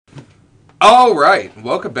All right,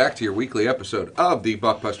 welcome back to your weekly episode of the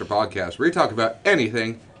Buckbuster Podcast, where we talk about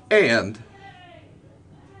anything and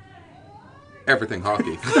everything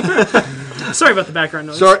hockey. Sorry about the background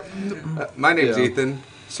noise. Sorry, my name's Ethan,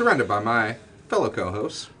 surrounded by my fellow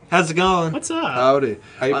co-hosts. How's it going? What's up? Howdy.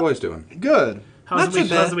 How you boys doing? Good. How's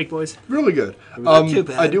the week, boys? Really good. Not too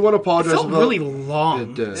bad. I do want to It apologize felt about... really long.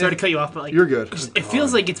 It did. Sorry to cut you off, but like You're good. It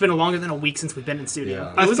feels like it's been longer than a week since we've been in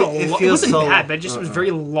studio. Yeah. It wasn't bad, but it just was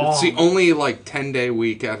very long. It's the only 10-day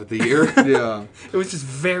week out of the year. Yeah. It was just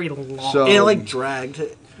very long. So- It dragged.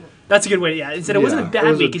 That's a good way. Yeah, it said it wasn't a Yeah, bad it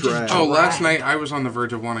was a week. It just drag. dragged. Last night I was on the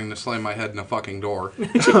verge of wanting to slam my head in a fucking door.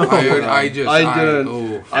 I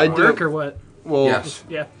didn't. At work or what? Well, Yes.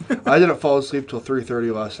 Yeah. I didn't fall asleep till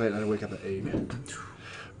 3:30 last night, and I had to wake up at 8.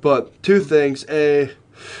 But two things.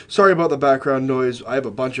 Sorry about the background noise. I have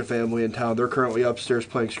a bunch of family in town. They're currently upstairs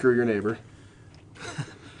playing Screw Your Neighbor.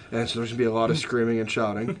 And so there's going to be a lot of screaming and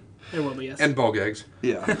shouting. There will be, yes. And ball gags.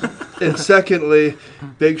 Yeah. And secondly,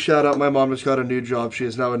 big shout out. My mom has got a new job. She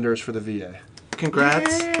is now a nurse for the VA.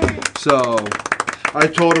 Congrats. So I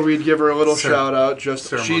told her we'd give her a little shout out.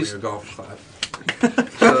 Ceremonial golf clap.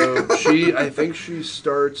 So I think she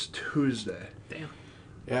starts Tuesday. Damn.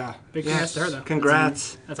 Yeah. Big congrats to her, though.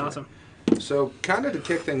 Congrats. That's awesome. So, kind of to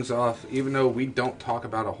kick things off, even though we don't talk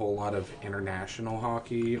about a whole lot of international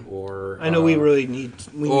hockey or... I know we need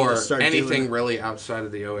to start anything doing really outside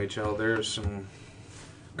of the OHL, there's some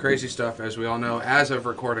crazy stuff, as we all know. As of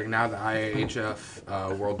recording now, the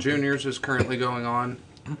IAHF World Juniors is currently going on.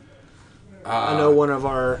 I know one of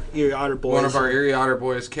our Erie Otter boys. One of our Erie Otter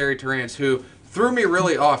boys, Kerry Terrance, who threw me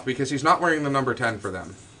really off because he's not wearing the number 10 for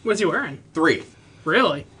them. What's he wearing? 3.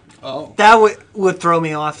 Really? Oh. That would throw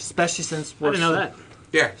me off, especially since I we're didn't know that.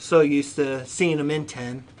 Yeah. so used to seeing him in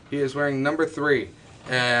 10. He is wearing number 3.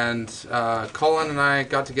 And Colin and I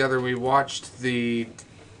got together. We watched the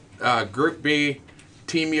Group B,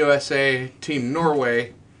 Team USA, Team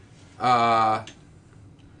Norway.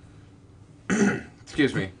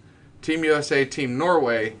 Excuse me. Team USA, Team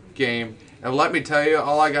Norway game. And let me tell you,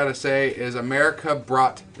 all I got to say is America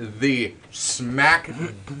brought the smack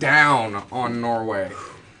down on Norway.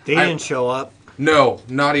 They didn't show up. No,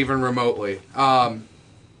 not even remotely.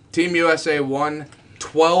 Team USA won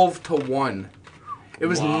 12-1. It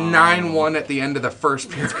was 9-1 at the end of the first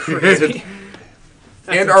period.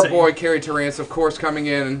 And our insane. boy Kerry Terrance, of course, coming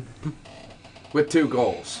in with 2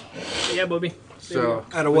 goals. Yeah, Bobby. So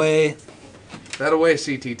Out of way. that away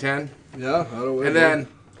CT10. Yeah. And then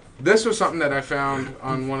this was something that I found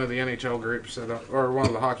on one of the NHL groups, or one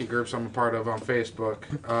of the hockey groups I'm a part of on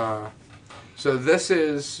Facebook. So this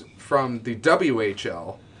is from the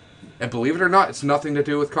WHL. And believe it or not, it's nothing to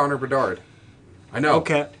do with Connor Bedard. I know.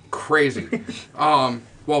 Okay. Crazy.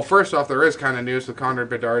 Well, first off, there is kind of news with Connor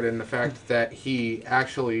Bedard in the fact that he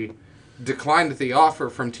actually declined the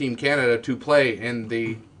offer from Team Canada to play in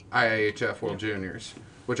the IAHF World Juniors,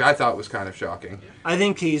 which I thought was kind of shocking. I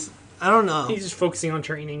think I don't know. He's just focusing on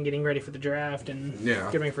training, getting ready for the draft, and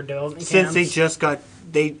getting ready for development Since camps.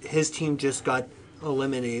 his team just got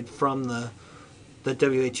eliminated from the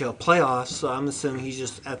WHL playoffs, so I'm assuming he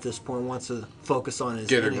just at this point wants to focus on his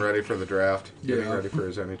Getting ready for the draft, getting ready for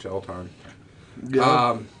his NHL time.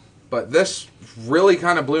 Yeah. But this really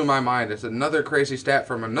kind of blew my mind. It's another crazy stat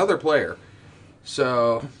from another player.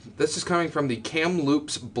 So this is coming from the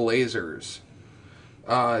Kamloops Blazers.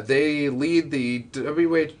 They lead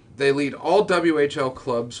They lead all WHL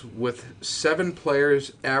clubs with 7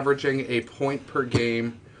 players averaging a point per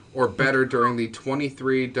game or better during the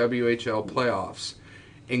 23 WHL playoffs,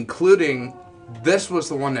 including, this was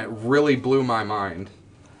the one that really blew my mind,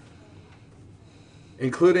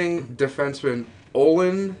 including defenseman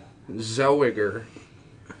Olin Zellweger,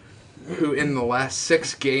 who in the last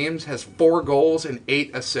 6 games has 4 goals and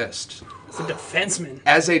 8 assists. As a defenseman.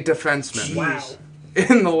 As a defenseman. Wow.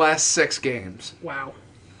 In the last 6 games. Wow.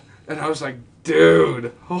 And I was like,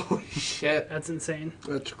 dude, holy shit. That's insane.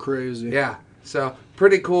 That's crazy. Yeah. So,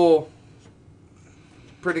 pretty cool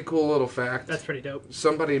little fact. That's pretty dope.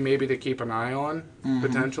 Somebody maybe to keep an eye on,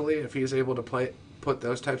 potentially, if he's able to put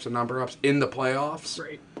those types of number ups in the playoffs.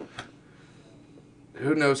 Right.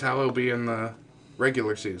 Who knows how he'll be in the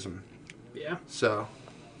regular season. Yeah. So.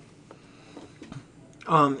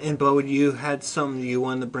 And Bo, you had something you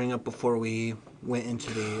wanted to bring up before we went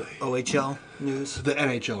into the OHL news? The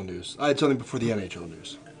NHL news. I had something before the NHL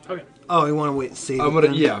news. Okay. Oh, you want to wait and see?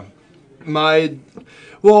 Yeah.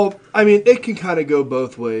 Well, I mean, it can kind of go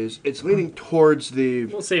both ways. It's leaning towards the...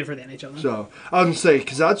 We'll save it for the NHL then. So, I was going to say,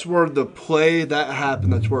 because that's where the play that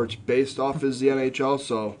happened, that's where it's based off is the NHL,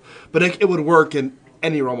 so... But it would work in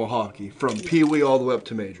any realm of hockey, from Pee Wee all the way up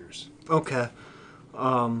to majors. Okay.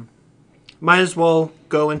 might as well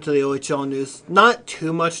go into the OHL news. Not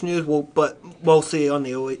too much news, but mostly on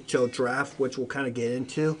the OHL Draft, which we'll kind of get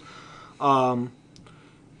into.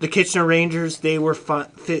 The Kitchener Rangers, they were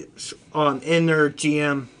in their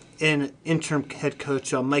GM and interim head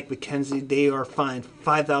coach Mike McKenzie. They are fined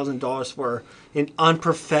 $5,000 for an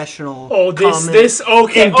unprofessional. Okay.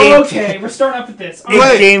 We're starting off with this.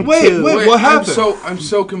 Wait, what happened? I'm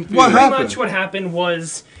so confused. What happened? Pretty much what happened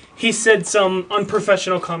was he said some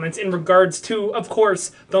unprofessional comments in regards to, of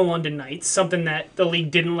course, the London Knights, something that the league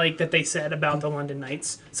didn't like that they said about the London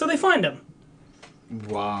Knights, so they fined him.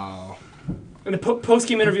 Wow. In the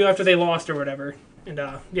post-game interview after they lost or whatever, and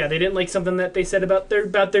they didn't like something that they said about their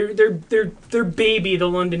baby, the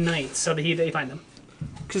London Knights, so they fined them.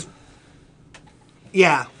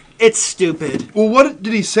 Yeah, it's stupid. Well, what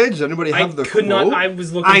did he say? Does anybody have the quote? I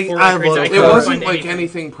was looking for it. It wasn't like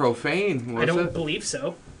anything profane, was it? I don't believe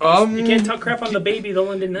so. You can't talk crap on the baby, the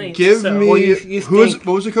London Knights. What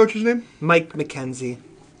was the coach's name? Mike McKenzie.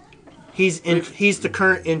 He's the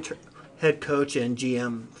current head coach and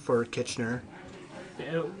GM for Kitchener.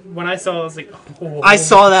 When I saw it, I was like, oh. I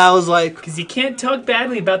saw that, I was like... Because you can't talk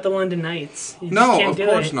badly about the London Knights. No, of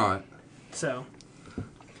course not. So...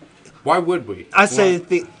 Why would we? I say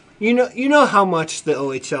you know how much the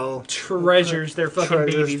OHL treasures their fucking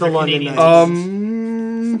babies, the London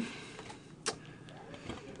Knights.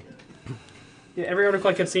 Yeah, every article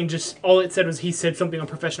I kept seeing, just all it said was he said something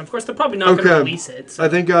unprofessional. Of course, they're probably not going to release it. So. I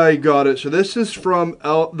think I got it. So this is from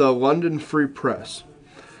the London Free Press.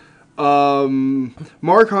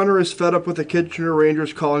 Mark Hunter is fed up with the Kitchener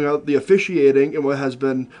Rangers calling out the officiating in what has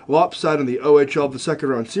been lopsided in the OHL of the second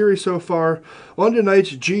round series so far. London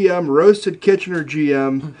Knights GM roasted Kitchener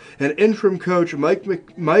GM and interim coach Mike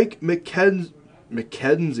McKenzie,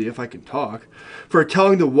 if I can talk, for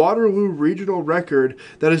telling the Waterloo Regional Record,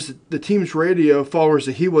 that is the team's radio followers,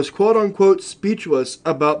 that he was quote-unquote speechless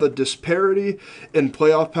about the disparity in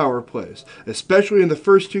playoff power plays, especially in the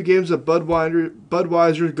first two games of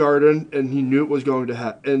Budweiser's Garden, and he knew it was going to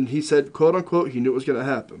happen. And he said, quote-unquote, he knew it was going to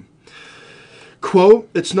happen. Quote,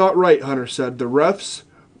 "It's not right," Hunter said.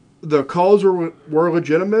 The calls were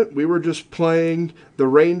legitimate. We were just playing the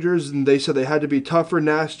Rangers, and they said they had to be tougher,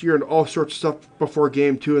 nastier, and all sorts of stuff before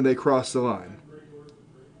Game 2, and they crossed the line.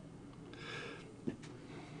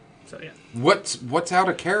 So, yeah. What's out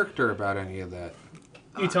of character about any of that?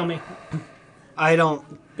 You tell me. I don't...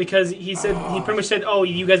 Because he pretty much said, oh,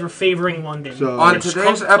 you guys were favoring London. So, on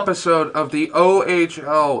today's episode of the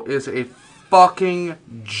OHL is a fucking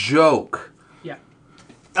joke. Yeah.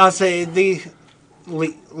 I'll say the...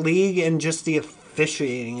 league and just the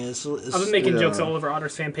officiating is I've been making jokes all over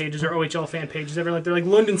Otters fan pages or OHL fan pages. They're like,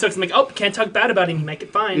 London sucks. I'm like, oh, can't talk bad about him. You make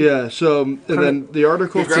it fine. Yeah. So and then the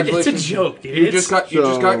article. It's a joke, dude. You just got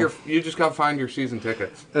fined your season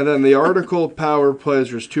tickets. And then the article power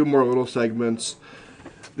plays. There's two more little segments.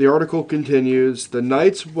 The article continues. The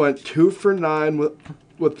Knights went 2 for 9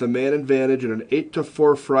 with the man advantage in an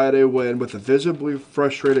 8-4 Friday win with a visibly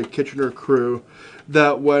frustrated Kitchener crew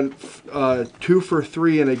that went 2 for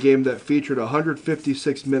 3 in a game that featured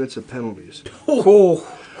 156 minutes of penalties. Over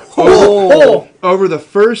the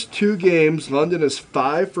first two games, London is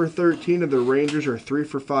 5 for 13 and the Rangers are 3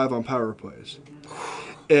 for 5 on power plays.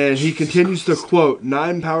 And he continues to quote,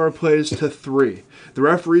 9 power plays to 3. The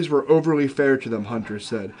referees were overly fair to them, Hunter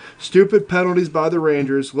said. Stupid penalties by the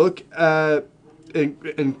Rangers. Look at,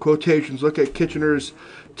 in quotations, look at Kitchener's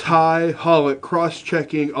Ty Hollett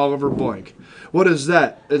cross-checking Oliver Blank. What is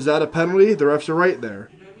that? Is that a penalty? The refs are right there.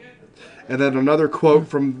 And then another quote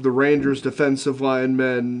from the Rangers defensive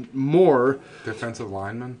lineman Moore. Defensive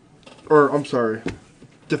lineman?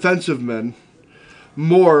 Defensive men.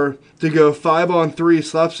 Moore to go 5-on-3,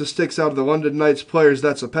 slaps the sticks out of the London Knights players.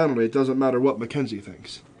 That's a penalty. It doesn't matter what McKenzie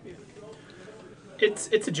thinks.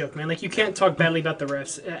 It's a joke, man. Like, you can't talk badly about the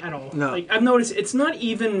refs at all. No. Like, I've noticed it's not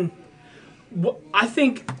even... I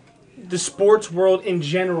think the sports world in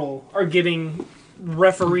general are giving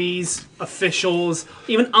referees, officials,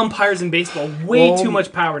 even umpires in baseball way too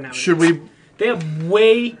much power now. They have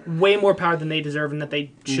way more power than they deserve and that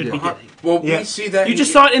they should be getting. Well, we see that. You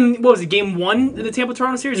just saw it in, what was it, Game 1 of the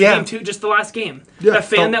Tampa-Toronto series? Or Game 2, just the last game. Yeah. That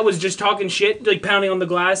fan that was just talking shit, like pounding on the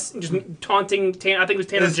glass, just taunting, I think it was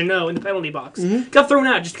Tanner Jeannot in the penalty box. Got thrown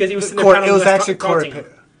out just because he was sitting there pounding on the glass.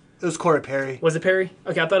 It was Corey Perry. Was it Perry?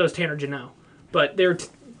 Okay, I thought it was Tanner Jeannot. But they were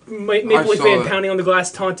Maple Leaf fan pounding on the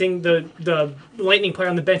glass, taunting the Lightning player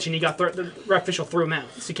on the bench, and the ref official threw him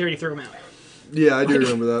out. Security threw him out. Yeah, I do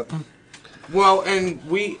remember that. Well, and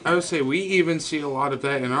I would say we even see a lot of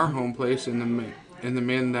that in our home place in the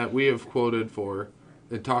man that we have quoted for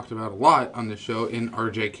and talked about a lot on the show in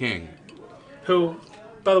RJ King. Who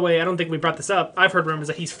by the way, I don't think we brought this up. I've heard rumors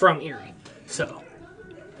that he's from Erie. So,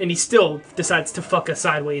 and he still decides to fuck us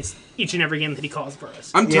sideways each and every game that he calls for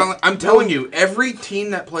us. I'm telling you, every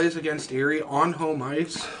team that plays against Erie on home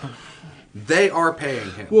ice, they are paying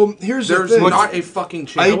him. Well, here's the There's thing. not a fucking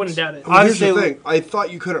chance. I wouldn't doubt it. Well, here's the Honestly, thing. I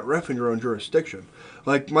thought you couldn't ref in your own jurisdiction.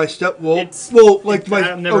 Like my step. Well,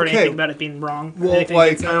 I've never heard anything about it being wrong. Well, Anything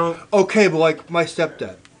like against that. okay, but like my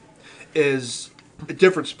stepdad is a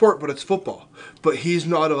different sport, but it's football. But he's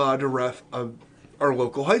not allowed to ref our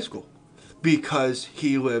local high school because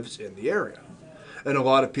he lives in the area. And a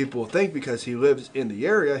lot of people think because he lives in the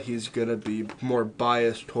area, he's going to be more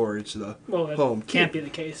biased towards the home team. Can't be the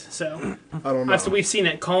case. So I don't know. So we've seen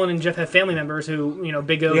it. Colin and Jeff have family members who,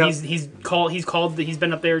 Big O. Yep. He's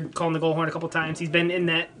been up there calling the goal horn a couple times. He's been in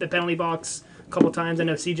the penalty box a couple times. I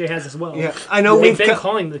know CJ has as well. Yeah, I know They've we've been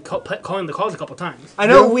calling the calls a couple times. I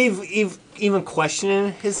know we've even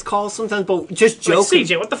questioned his calls sometimes, but just Like, joking.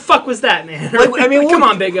 CJ, what the fuck was that, man? Like, I mean, come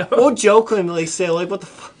on, Big O. We'll jokingly say like, "What the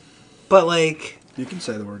fuck," but like. You can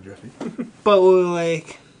say the word, Jeffy. But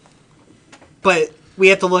but we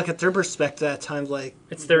have to look at their perspective at times. Like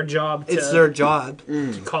It's their job. it's their job.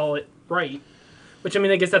 To call it right. Which, I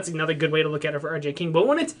mean, I guess that's another good way to look at it for RJ King. But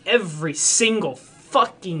when it's every single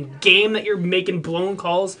fucking game that you're making blown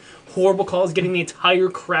calls, horrible calls, getting the entire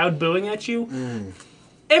crowd booing at you,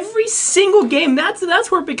 every single game,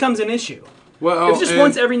 that's where it becomes an issue. Well, If it's just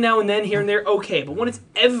once every now and then, here and there, okay. But when it's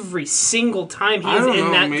every single time I he's don't in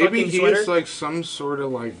know, that maybe fucking he's sweater, like some sort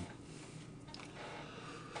of like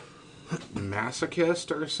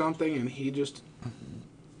masochist or something, and he just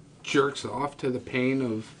jerks off to the pain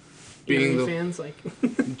of being the fans like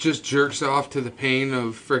just jerks off to the pain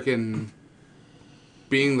of frickin'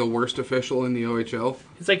 being the worst official in the OHL.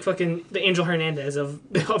 it's like fucking the Angel Hernandez of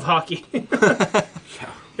hockey.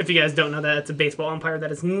 If you guys don't know that, it's a baseball umpire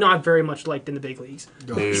that is not very much liked in the big leagues.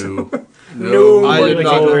 No. I did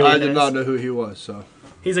Hernandez. not know who he was. So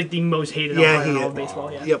He's like the most hated Yeah, umpire in he all is. of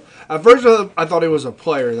baseball. Yeah. Yep. at first I thought he was a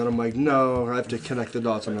player. Then I'm like, no, I have to connect the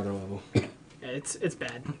dots on another level. Yeah, it's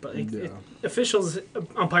bad, but Yeah. officials,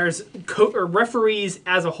 umpires, or referees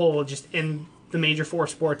as a whole, just in the major four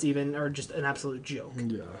sports, even are just an absolute joke.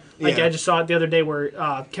 Yeah. Like Yeah. I just saw it the other day where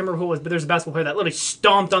can't remember who it was, but there's a basketball player that literally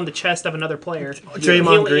stomped on the chest of another player.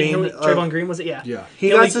 Draymond Green. Draymond Green was it? Yeah. Yeah.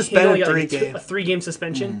 He only- got suspended only got 3 like games. a 3-game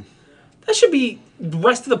suspension. That should be the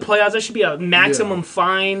rest of the playoffs. That should be a maximum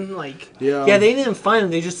fine. Like, Yeah. Yeah, they didn't find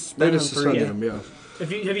him. They just They suspended just him for suspended a him. game. Yeah.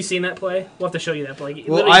 have you seen that play? We'll have to show you that play.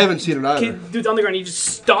 Well, Literally, I haven't seen it either. Dude's on the ground. He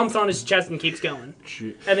just stomps on his chest and keeps going.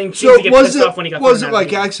 Shit. I think So Cheesy gets was pissed it off when he got was thrown it out of like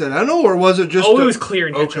the game. accidental or was it just? Oh, it was clear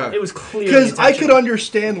intentional. Okay. It was clear. Because I could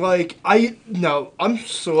understand, like, I'm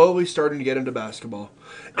slowly starting to get into basketball.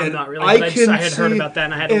 I'm And not really, but I had heard see- about that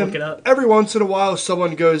and I had to and look it up. Every once in a while,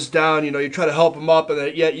 someone goes down, you try to help them up, and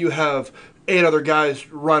then yet you have 8 other guys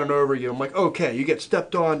running over you. I'm like, okay, you get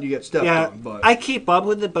stepped on, Yeah, on. But I keep up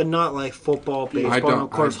with it, but not like football, baseball, and of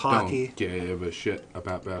course hockey. give a shit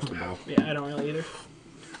about basketball. Yeah, I don't really either.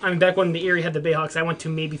 I mean, back when the Erie had the Bayhawks, I went to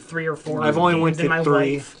maybe 3 or 4. I've only games went in to my 3.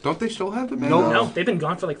 life. Don't they still have the man? No, they've been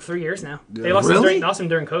gone for like 3 years now. Yeah. They lost Really? them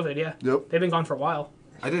during COVID. Yeah, Yep. they've been gone for a while.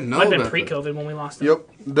 I didn't know Might have been that. pre-COVID when we lost them. Yep,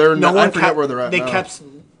 they're No I one forget kept, where they're at. They now.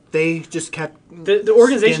 They just kept. The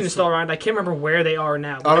organization is still around. I can't remember where they are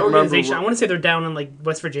now. But I the don't remember organization, where- I want to say they're down in like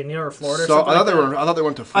West Virginia or Florida. Or So something I thought like that. I thought they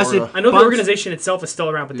went to I said- Florida. I know the Bunch- organization itself is still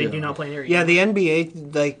around, but they do Yeah. not play in Erie. Yeah, the NBA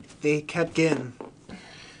they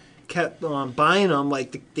kept buying them.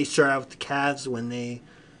 Like they started out with the Cavs when they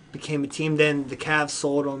became a team. Then the Cavs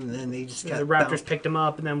sold them, and then they just Yeah, kept the Raptors bouncing. picked them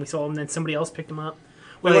up, and then we sold them. Then somebody else picked them up.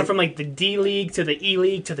 We Like- went from like the D League to the E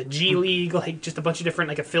League to the G League, like just a bunch of different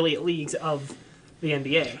like affiliate leagues of the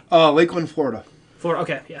NBA. Lakeland, Florida.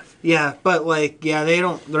 Okay, yeah. Yeah, but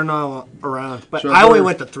they're not around. But So I only they're-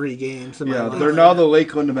 went to 3 games. In my Yeah, life. they're now the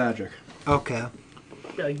Lakeland Magic. Okay.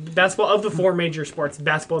 Like basketball of the 4 major sports,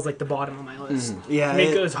 basketball is like the bottom of my list. Yeah, I mean,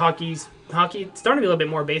 it- because hockey. It's starting to be a little bit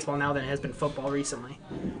more baseball now than it has been football recently.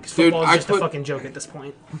 Because Dude, football is I just a put- fucking joke at this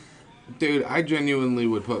point. Dude, I genuinely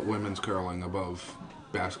would put women's curling above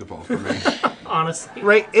basketball for me. Honestly,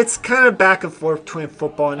 Right, it's kind of back and forth between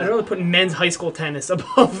football and I'd rather put men's high school tennis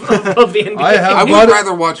above the NBA. I have- I would But-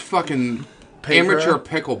 rather watch fucking Paper? amateur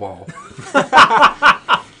pickleball.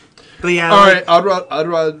 But yeah, All like, right, I'd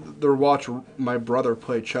rather watch my brother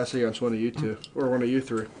play chess against one of you two or one of you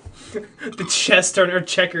 3. The chess turn or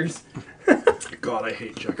checkers. God, I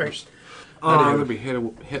hate checkers. I'd rather be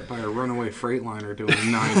hit by a runaway Freightliner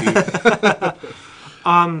doing 90.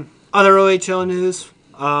 other OHL news.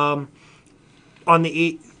 On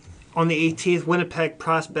the 18th, Winnipeg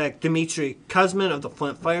prospect Dmitry Kuzmin of the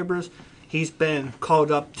Flint Firebirds, he's been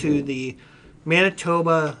called up to the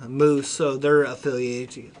Manitoba Moose, so they're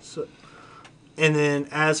affiliated. So, and then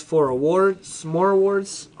as for awards, more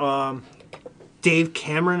awards, Dave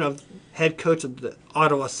Cameron, of head coach of the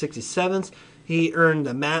Ottawa 67s, he earned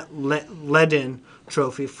the Matt Ledin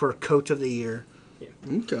Trophy for Coach of the Year.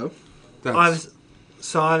 Okay.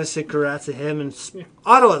 Obviously, congrats to him. And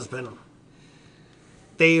Ottawa's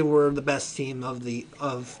they were the best team of the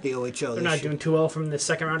OHL. They're not doing too well from the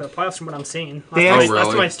second round of the playoffs, from what I'm seeing. Really?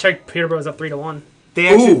 Last time I checked, Peterborough's up 3-1. They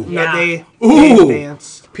actually, they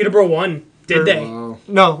advanced. Peterborough won. Did they? Wow.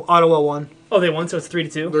 No, Ottawa won. Oh, they won, so it's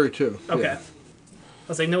 3-2. 32. Okay. Yeah. I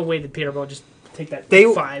was like, no way did Peterborough just take that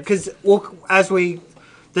 5. Because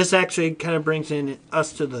this actually kind of brings in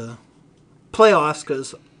us to the playoffs,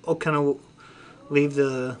 because I'll kind of leave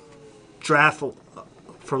the draft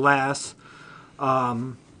for last.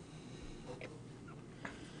 But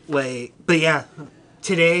yeah,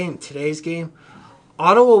 in today's game,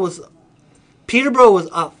 Peterborough was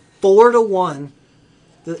up 4-1.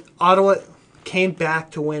 Ottawa came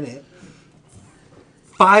back to win it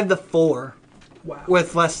 5-4. Wow.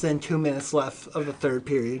 With less than 2 minutes left of the third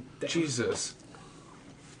period. Jesus.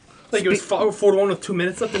 Like it was 4-1 with 2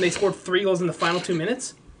 minutes left, and they scored 3 goals in the final 2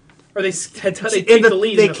 minutes? Or they take the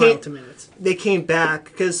lead in the final 2 minutes? They came back,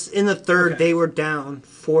 because in the third they were down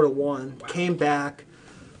 4-1. Wow. Came back,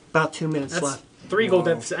 about 2 minutes left. 3-goal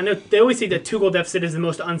deficit. I know they always say that 2-goal deficit is the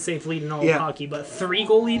most unsafe lead in all of hockey, but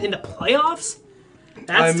 3-goal lead in the playoffs?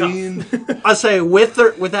 That's tough. I'll say, with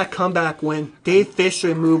that comeback win, Dave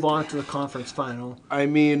Fisher moved on to the conference final. I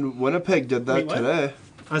mean, Winnipeg did that today.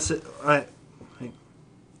 I said,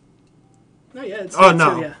 No, yeah. It's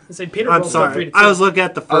no. Yeah. I said Peterborough. I'm sorry. 3-2. I was looking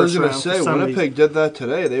at the first round. I was going to say, Winnipeg did that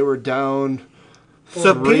today. They were down.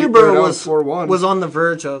 So Peterborough was on the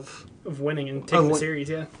verge of winning and taking the series,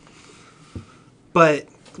 yeah. But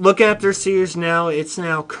looking at their series now, it's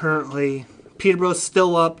now currently Peterborough's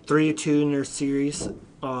still up 3-2 in their series.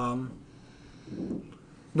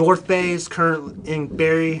 North Bay is currently in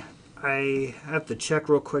Barrie. I have to check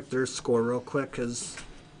real quick their score real quick, because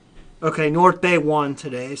North Bay won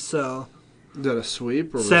today, so is that a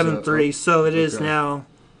sweep or 7-3? So it is now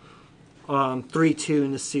 3-2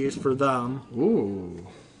 in the series for them. Ooh.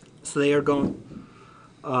 So they are going.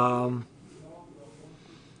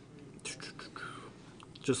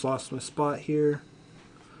 Just lost my spot here.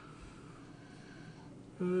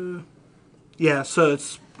 So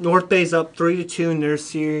it's North Bay's up 3-2 in their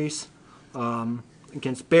series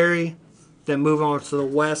against Barrie. Then moving on to the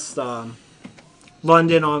West,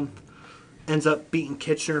 London ends up beating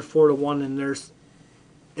Kitchener 4-1 in theirs,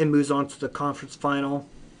 and moves on to the conference final,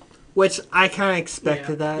 which I kind of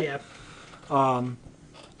expected that. Yeah.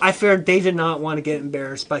 I feared they did not want to get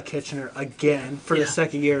embarrassed by Kitchener again for the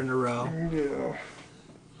second year in a row. Yeah.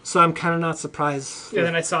 So I'm kind of not surprised. Yeah,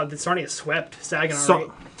 then I saw that Sarnia swept Saginaw, right?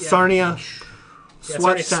 Yeah. Sarnia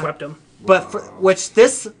swept them. But which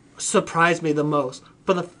this surprised me the most.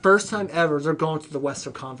 For the first time ever, they're going to the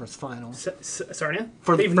Western Conference Final. Sarnia?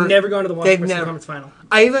 They've never gone to the Western Conference Final.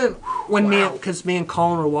 I even, because me and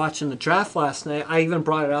Colin were watching the draft last night, I even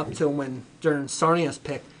brought it up to him during Sarnia's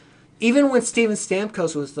pick. Even when Steven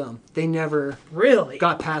Stamkos was them, they never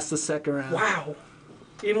got past the second round. Wow.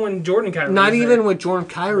 Even when Jordan Kyrou Not even with Jordan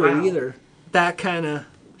Kyrou either. That kind of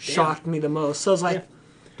shocked me the most. So I was like...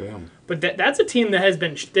 Damn. But that's a team that has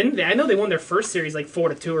been... I know they won their first series like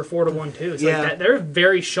 4-2 or 4-1 too. So they're a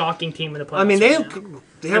very shocking team in the playoffs. I mean, they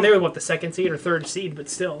were the second seed or third seed, but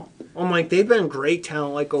still. I'm like, they've been great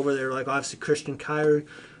talent like over there. Like obviously Christian Kyrou,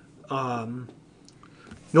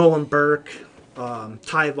 Nolan Burke,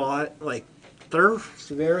 Ty Vaught. Like they're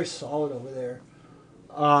very solid over there.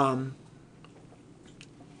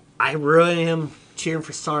 I really am cheering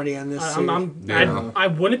for Sarnia in this series. I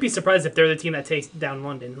wouldn't be surprised if they're the team that takes down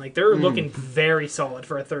London. Like they're looking very solid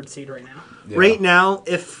for a third seed right now. Yeah. Right now,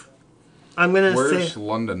 if I'm gonna Where's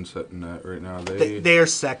London sitting at right now? They are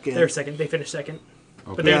second. They're second. They finished second.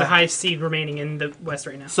 Okay. But they're the highest seed remaining in the West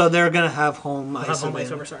right now. So they're gonna have home ice.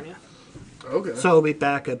 Over Sarnia. Okay. So we'll be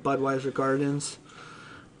back at Budweiser Gardens.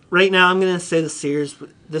 Right now, I'm gonna say the series.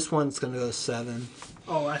 This one's gonna go 7.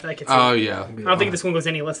 Oh, I can see. Oh, yeah. I don't think this one goes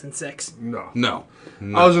any less than 6. No.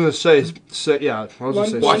 I was going to say,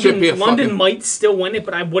 London might still win it,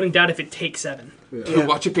 but I wouldn't doubt if it takes 7. Yeah. Dude,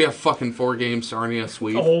 watch it be a fucking 4-game Sarnia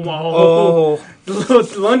sweep. Oh.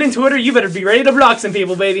 London Twitter, you better be ready to block some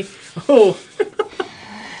people, baby. Oh.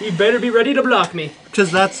 You better be ready to block me.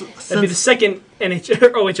 Because that'd be the second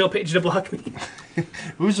OHL page to block me.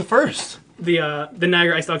 Who's the first? The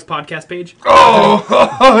Niagara Ice Dogs podcast page.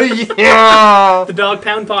 Oh yeah! The Dog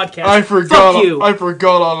Pound podcast. I forgot. Fuck you. I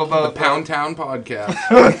forgot all about the Pound Town podcast.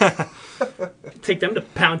 take them to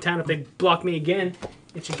Pound Town if they block me again.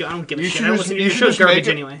 It should go. I don't give a shit. I should don't just, listen to you your should show's just garbage make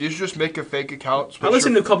it, anyway. You should just make a fake account. I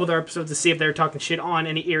listened to a couple of their episodes to see if they were talking shit on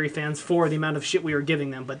any Erie fans for the amount of shit we were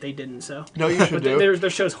giving them, but they didn't. So No, you should but do. their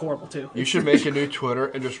show's horrible too. You should make a new Twitter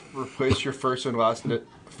and just replace your first and last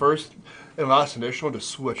initial and just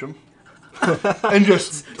switch them. And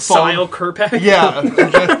just Sile Kerpak. Yeah,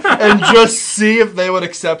 and just see if they would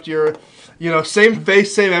accept your, same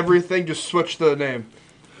face, same everything. Just switch the name.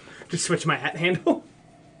 Just switch my at handle.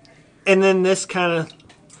 And then this kind of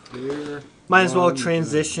might as well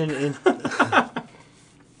transition in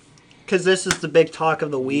because this is the big talk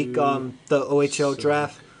of the week. The OHL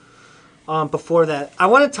draft. Before that, I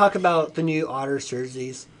want to talk about the new Otters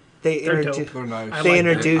jerseys. They're dope. They're nice. I They like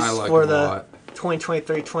introduced I like for them a the lot.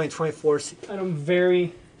 2023-2024 season. And I'm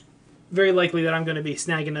very, very likely that I'm going to be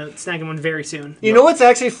snagging one very soon. You know what's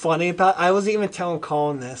actually funny about? I was even telling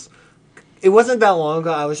Colin this. It wasn't that long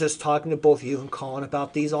ago. I was just talking to both you and Colin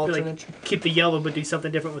about these alternate. Like, keep the yellow, but do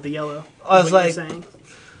something different with the yellow. I was is what like- you're saying.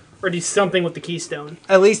 Or do something with the keystone.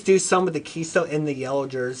 At least do some with the keystone in the yellow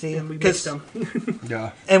jersey. And we mix them.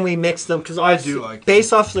 Yeah. And we mixed them because I do like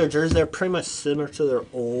based off of their jerseys, they're pretty much similar to their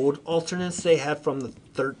old alternates they had from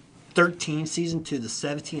the 13 season to the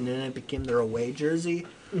 17, and then it became their away jersey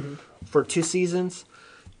for 2 seasons.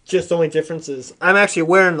 Just the only difference is I'm actually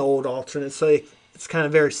wearing the old alternates, so it's kind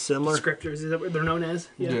of very similar. Scripters, is that what they're known as?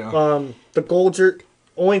 Yeah. The gold jersey,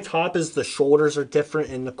 only top is the shoulders are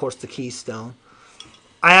different, and of course the keystone.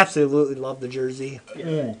 I absolutely love the jersey.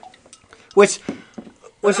 Yeah. Which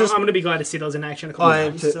I'm is going to be glad to see those in action a couple I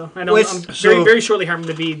am times. too. So I know Which- I'm so- very shortly here. I'm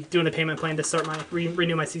going to be doing a payment plan to start my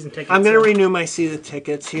renew my season ticket. I'm going to so. renew my season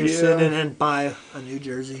tickets here Yeah. soon and then buy a new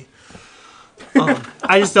jersey.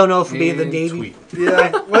 I just don't know if it'll be the And Navy. tweet. Yeah,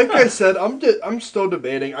 like I said, I'm still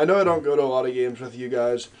debating. I know I don't go to a lot of games with you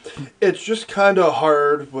guys. It's just kind of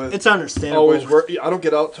hard with It's understandable. always work. I don't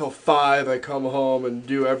get out till 5. I come home and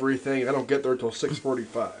do everything. I don't get there till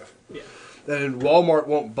 6:45. Yeah. And Walmart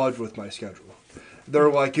won't budge with my schedule.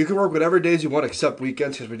 They're like, you can work whatever days you want except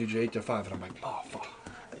weekends because we need you 8 to 5. And I'm like, oh fuck.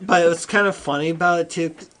 But it's kind of funny about it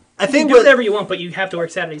too. 'Cause I You can think do what, whatever you want, but you have to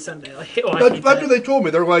work Saturday, Sunday. Like, I That's hate what that. they told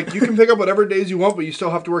me. They're like, you can pick up whatever days you want, but you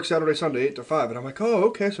still have to work Saturday, Sunday, 8 to 5. And I'm like, oh,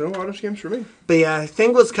 okay, so no Otters games for me. but yeah, I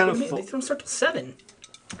think what's kind What of do you mean? They don't start till 7.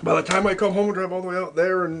 By the time I come home and drive all the way out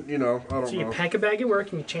there, and I don't So you know. pack a bag at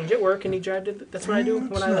work and you change at work and you drive to. That's what I do.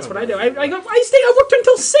 That's what I do. not I worked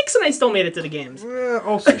until 6 and I still made it to the games.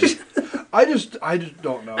 I'll see. I just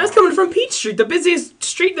don't know. That's coming from Peach Street, the busiest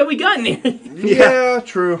street that we got in here. Yeah,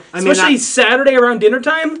 true. I mean, Especially Saturday around dinner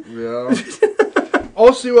time. Yeah.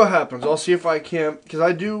 I'll see what happens. I'll see if I can, because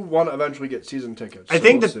I do want to eventually get season tickets. I so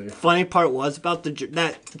think we'll the see. funny part was about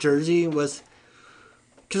that jersey was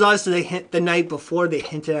because obviously the night before they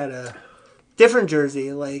hinted at a different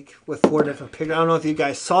jersey like with 4 different pictures. I don't know if you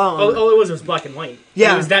guys saw them. All it was black and white.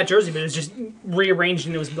 Yeah. It was that jersey, but it was just rearranged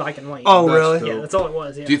and it was black and white. Oh, That's really? dope. Yeah, that's all it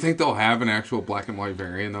was. Yeah. Do you think they'll have an actual black and white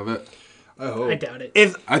variant of it? I hope. I doubt it.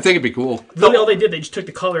 If I think it'd be cool. Literally, all they did, they just took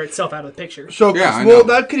the color itself out of the picture. So, Yeah, I well, know.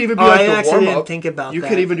 that could even be Oh, like I the actually warm didn't up. think about You that.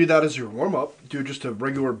 could even do that as your warm up. Do just a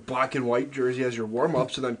regular black and white jersey as your warm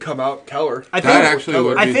ups, and then come out color. I That think actually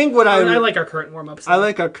would be. I think what I I like our current warm ups. I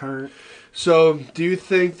like our current. So, do you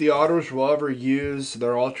think the Otters will ever use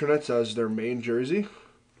their alternates as their main jersey?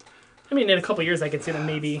 I mean, in a couple years, I could see them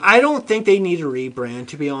maybe. I don't think they need a rebrand,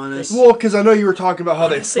 to be honest. Well, because I know you were talking about how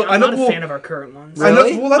Honestly, they. I'm I know. not a well, fan of our current ones. I know.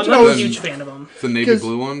 Really? Well, that's I'm what I not a was. huge fan of them. The navy 'Cause-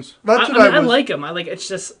 blue ones. That's I what I was. like them. It's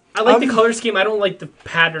just I like the I'm- color scheme. I don't like the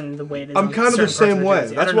pattern the way it is. I'm on kind of the certain parts same way.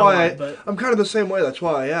 jersey. That's don't know why but I'm kind of the same way. That's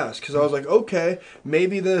why I asked, because I was like, okay,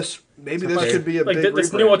 maybe this could be a like big this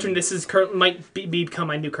rebrand. new alternate. This is might become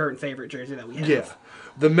my new current favorite jersey that we have. Yeah,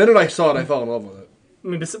 the minute I saw it, I fell in love with it. I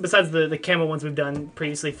mean, besides the camo ones we've done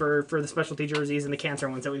previously for the specialty jerseys and the cancer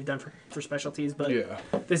ones that we've done for specialties, but Yeah.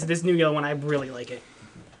 this new yellow one, I really like it.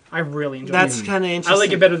 I really enjoy That's it. kind of I interesting.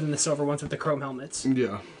 like it better than the silver ones with the chrome helmets.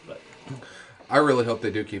 Yeah, I really hope they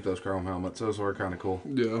do keep those chrome helmets. Those were kind of cool.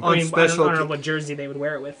 yeah. On I mean, I special don't know what jersey they would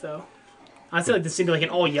wear it with though. I'd say like this seemed like an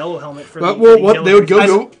all yellow helmet for But, the. well, for the what yellow they would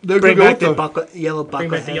jerseys. they would bring go back with the yellow Bring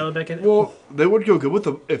back the bucklehead. yellow bucket. Well, they would go good with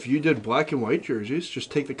the if you did black and white jerseys.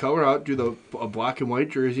 Just take the color out, do a black and white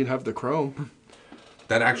jersey, and have the chrome.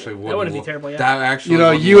 That actually would. That wouldn't be terrible, yeah. That actually. You know,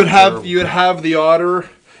 wouldn't you would look have terrible. you would have the otter.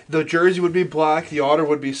 The jersey would be black. The otter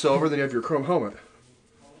would be silver. Then you have your chrome helmet.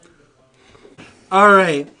 All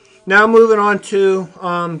right. Now moving on to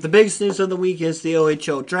the biggest news of the week is the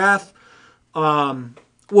OHL Draft.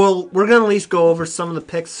 Well, we're going to at least go over some of the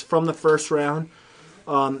picks from the first round,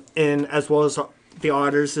 and as well as the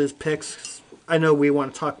Otters' picks. I know we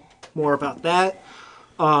want to talk more about that.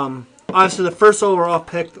 obviously the first overall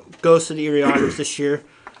pick goes to the Erie Otters this year.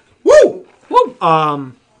 Woo!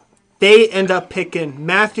 Woo! They end up picking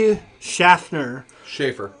Matthew Schaffner.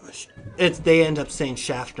 Schaefer. They end up saying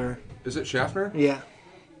Schaffner. Is it Schaffner? Yeah.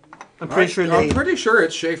 I'm pretty sure I'm pretty sure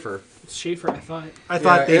it's Schaefer. It's Schaefer, I thought. I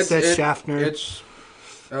thought they said Schaffner. It's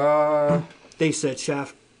They said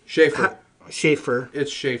Schaefer. Schaefer.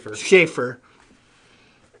 It's Schaefer. Schaefer.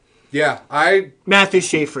 Yeah, Matthew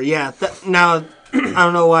Schaefer. Yeah. Now I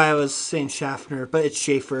don't know why I was saying Schaffner, but it's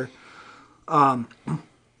Schaefer. But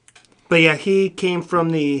yeah, he came from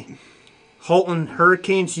the Halton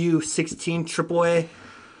Hurricanes U16 AAA.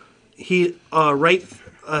 He's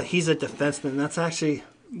a defenseman. That's actually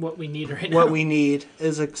what we need right now. What we need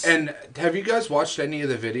is And have you guys watched any of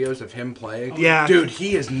the videos of him playing? Yeah. Dude,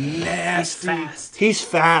 he is nasty. He's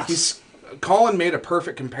fast. Colin made a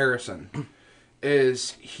perfect comparison.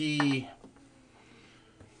 Is he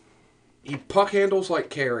puck handles like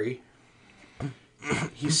Carey.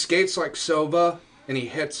 He skates like Sova, and he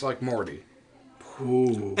hits like Morty.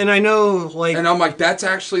 Ooh. And I know, like... And I'm like, that's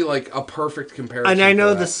actually, like, a perfect comparison. And I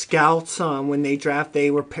know the scouts, when they draft,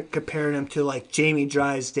 they were comparing him to, like, Jamie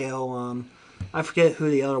Drysdale. I forget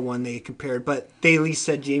who the other one they compared, but they at least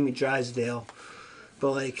said Jamie Drysdale.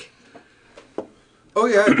 But, like... Oh,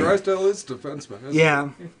 yeah, Drysdale is a defenseman,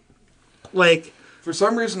 isn't he? Like... For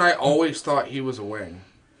some reason, I always thought he was a wing.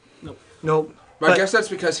 Nope. But I guess that's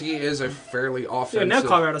because he is a fairly offensive... Yeah, now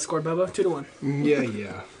Colorado scored, Bubba. 2-1.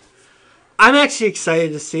 Yeah. I'm actually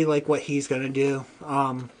excited to see like what he's gonna do.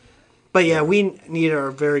 But yeah, we need a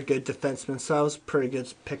very good defenseman, so that was a pretty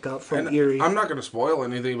good pickup from Erie. I'm not gonna spoil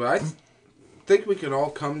anything, but I think we can all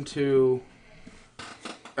come to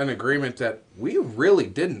an agreement that we really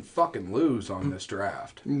didn't fucking lose on this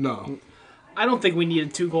draft. No. I don't think we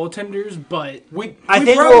needed 2 goaltenders, but we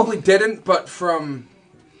probably didn't. But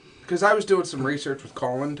because I was doing some research with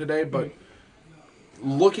Colin today, but.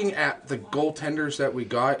 Looking at the goaltenders that we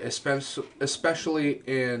got, especially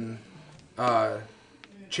in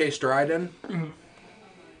Chase Dryden. Mm-hmm.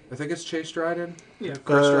 I think it's Chase Dryden? Yeah.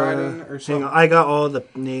 Chris Dryden or something. Hang on, I got all the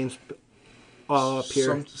names all up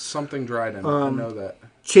here. Something Dryden. I know that.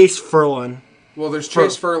 Chase Furlong. Well, there's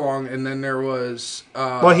Chase Furlong, and then there was...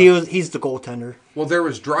 he's the goaltender. Well, there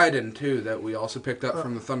was Dryden, too, that we also picked up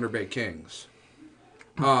from the Thunder Bay Kings.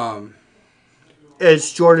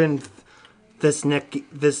 It's Jordan...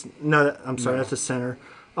 I'm sorry, that's the center.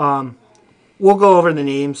 We'll go over the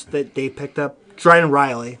names that they picked up. Dryden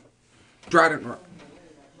Riley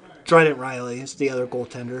is the other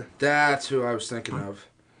goaltender. That's who I was thinking of.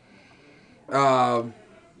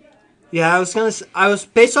 Yeah, I was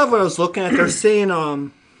based off what I was looking at. They're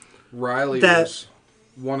saying Riley is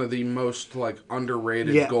one of the most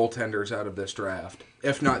underrated goaltenders out of this draft.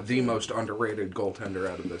 If not the most underrated goaltender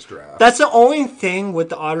out of this draft. That's the only thing with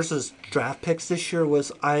the Otters' draft picks this year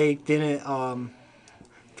was I didn't kind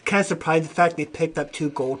of surprised the fact they picked up 2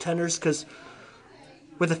 goaltenders because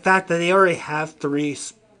with the fact that they already have 3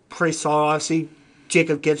 pretty solid, obviously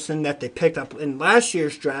Jacob Gibson that they picked up in last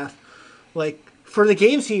year's draft, like for the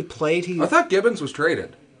games he played, I thought Gibbons was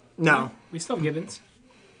traded. No, we still have Gibbons.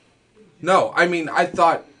 No, I mean I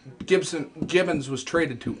thought Gibbons was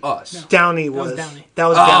traded to us. No. Downey was. That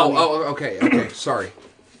was Downey. Downey. Oh, okay. Sorry.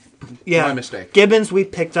 Yeah. My mistake. Gibbons we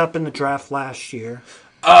picked up in the draft last year.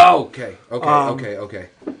 Oh, okay. Okay.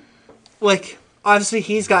 Like, obviously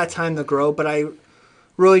he's got time to grow, but I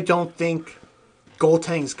really don't think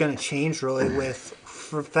goaltending is going to change really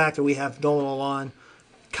for the fact that we have Nolan Alon,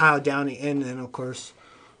 Kyle Downey, and then of course,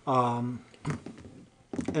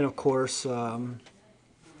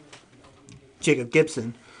 Jacob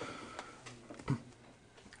Gibson.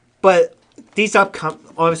 But these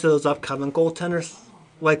obviously those upcoming goaltenders,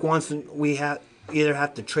 like once we either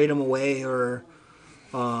have to trade them away or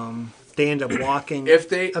they end up walking. If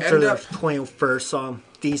they after end the up 21st,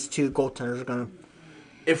 these 2 goaltenders are gonna.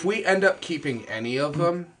 If we end up keeping any of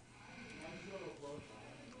them,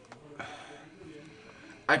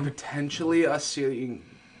 I potentially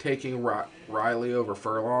taking Riley over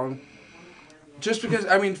Furlong. Just because,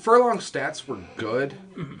 I mean, Furlong's stats were good,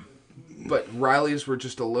 but Riley's were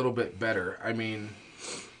just a little bit better. I mean,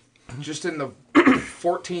 just in the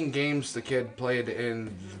 14 games the kid played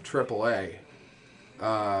in AAA,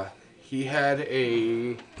 he had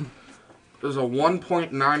a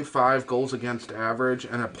 1.95 goals against average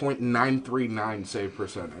and a .939 save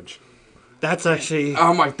percentage. That's actually.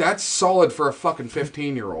 I'm like, that's solid for a fucking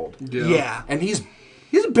 15-year-old. Yeah. And he's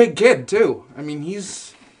a big kid too. I mean,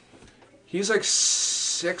 he's like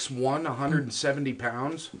 6'1", 170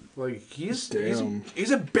 pounds. Like he's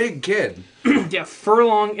a big kid. Yeah,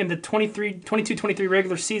 Furlong in the 22-23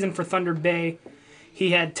 regular season for Thunder Bay,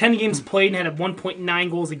 He had 10 games played and had a 1.9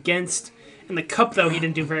 goals against. In the Cup, though, he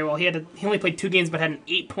didn't do very well. He only played 2 games, but had an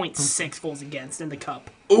 8.6 goals against in the Cup.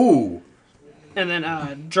 Ooh. And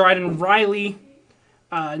then Dryden Riley,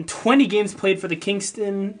 in 20 games played for the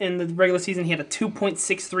Kingston in the regular season, he had a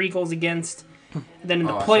 2.63 goals against. And then in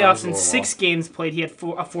the playoffs, in 6 games played, he had a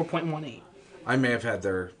 4.18. I may have had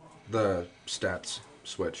the stats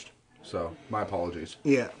switched, so my apologies.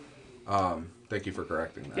 Yeah. Thank you for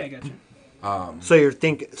correcting that. Yeah, I got you.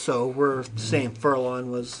 So we're saying Furlong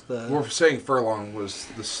was the... We're saying Furlong was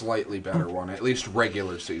the slightly better one, at least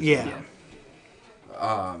regular season.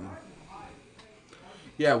 Yeah.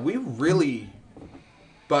 Yeah, we really...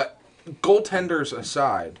 But goaltenders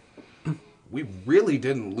aside, we really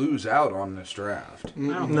didn't lose out on this draft. I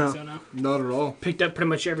don't No. think so, no. Not at all. Picked up pretty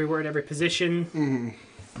much everywhere at every position.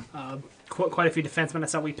 Quite a few defensemen I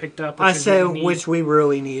saw we picked up. I say which we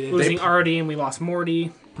really needed. Losing Artie and we lost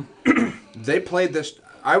Morty. They played this,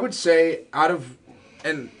 I would say, out of...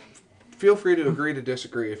 And feel free to agree to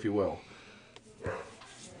disagree, if you will.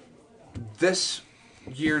 This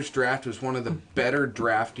year's draft was one of the better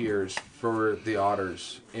draft years for the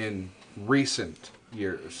Otters in recent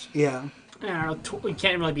years. Yeah. I don't know. We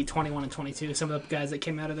can't really beat 21 and 22. Some of the guys that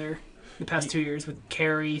came out of there the past 2 years with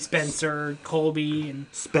Carey, Spencer, Colby, and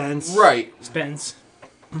Spence. Right, Spence.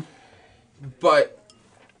 but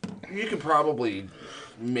you could probably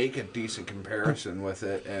make a decent comparison with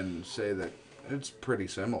it and say that it's pretty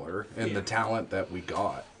similar in the talent that we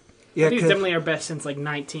got. Yeah, I think it's 'cause definitely our best since like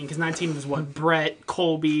 19, because 19 was what? Brett,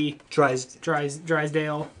 Colby,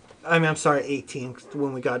 Drysdale. I mean, I'm sorry, 18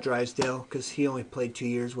 when we got Drysdale because he only played 2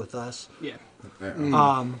 years with us. Yeah.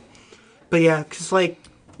 Yeah. But yeah, because like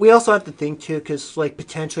we also have to think too, because like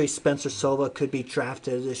potentially Spencer Silva could be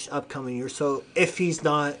drafted this upcoming year. So if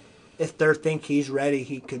they think he's ready,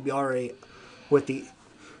 he could be already with the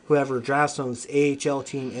whoever drafts him, his AHL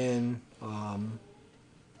team, and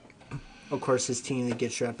of course his team that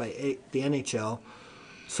gets drafted by the NHL.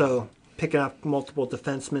 So picking up multiple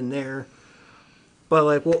defensemen there. But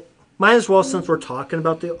like, well, might as well, since we're talking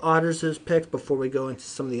about the Otters' picks before we go into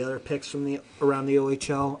some of the other picks from around the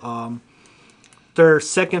OHL. Their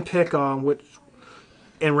second pick, which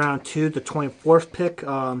in round 2, the 24th pick,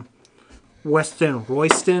 Weston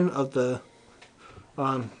Royston of the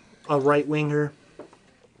a right winger,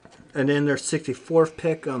 and then their 64th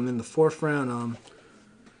pick in the 4th round,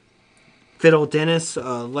 Fiddle Dennis,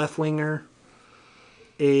 left winger,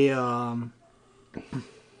 then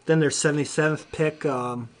their 77th pick,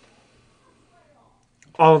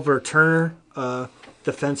 Oliver Turner,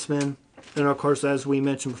 defenseman. And, of course, as we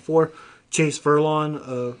mentioned before, Chase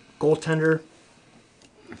Furlong, goaltender.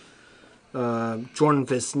 Jordan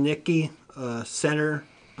Wisnicki, center.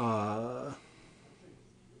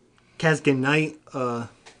 Kazgan Knight,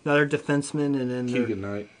 another defenseman. And then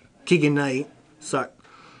Keegan Knight. Sorry.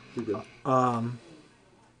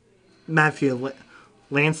 Matthew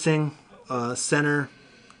Lansing, center.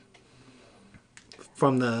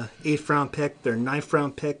 From the 8th round pick, their 9th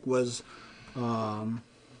round pick was hard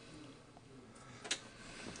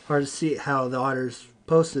to see how the Otters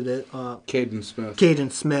posted it. Caden Smith.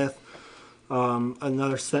 Caden Smith,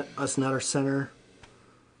 another center.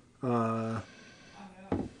 Their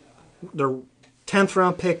 10th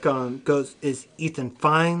round pick is Ethan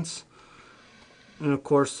Fines, and of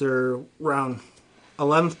course their round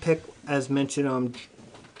 11th pick, as mentioned,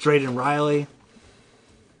 Drayden Riley.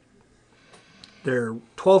 Their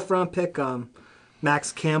 12th round pick,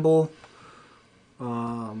 Max Campbell.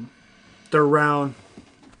 Their round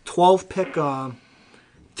 12 pick,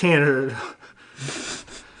 Tanner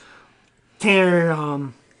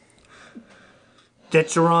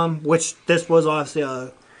Ditcheron, which this was obviously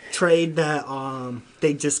a trade that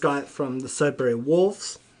they just got from the Sudbury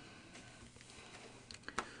Wolves.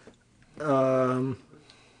 Dustin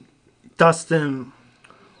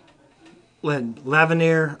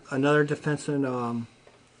Lavinier, another defenseman,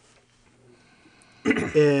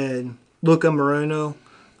 and Luca Moreno.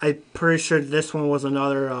 I'm pretty sure this one was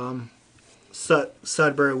another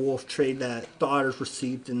Sudbury Wolf trade that the Otters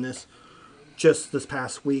received in this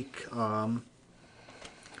past week.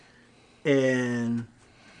 And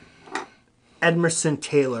Edmerson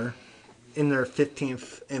Taylor in their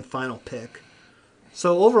 15th and final pick.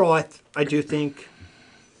 So overall, I do think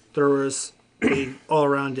they all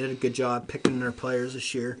around did a good job picking their players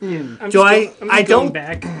this year. I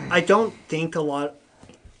don't think a lot.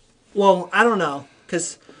 Well, I don't know,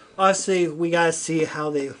 because obviously we gotta see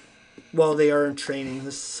how they are in training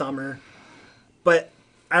this summer, but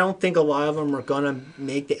I don't think a lot of them are gonna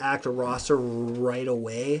make the active roster right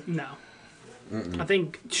away. No. I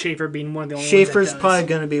think Schaefer being one of the only Schaefer's ones that probably does.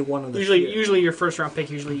 going to be one of the Usually your first round pick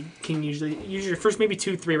usually your first maybe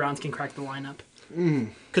 2-3 rounds can crack the lineup.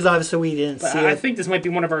 because obviously we didn't But see I it. think this might be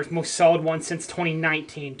one of our most solid ones since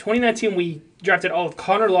 2019. 2019 we drafted all of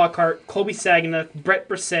Connor Lockhart, Colby Saginaw, Brett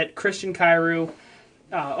Brissett, Christian Kyrou,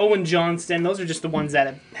 Owen Johnston. Those are just the ones that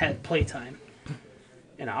have had playtime.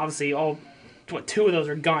 And obviously two of those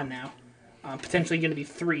are gone now. Potentially going to be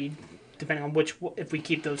 3, depending on if we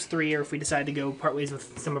keep those 3 or if we decide to go part ways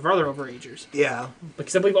with some of our other overagers. Yeah.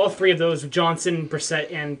 Because I believe all 3 of those, Johnson,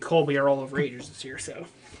 Brissett, and Colby, are all overagers this year. So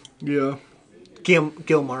Yeah.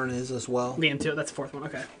 Gil Martin is as well. Liam too. That's the 4th one.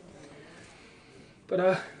 Okay.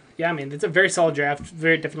 But yeah, I mean it's a very solid draft.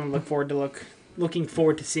 Very definitely looking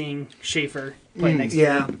forward to seeing Schaefer play next year.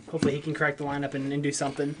 Yeah. Hopefully he can crack the lineup and do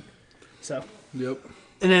something. So Yep.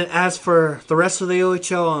 And then as for the rest of the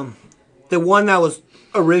OHL, the one that was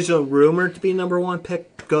originally rumored to be number 1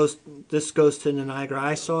 pick goes to the Niagara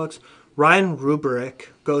Ice Dogs. Ryan Rubrick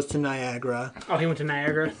goes to Niagara. oh, he went to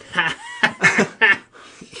Niagara.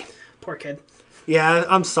 Poor kid. Yeah,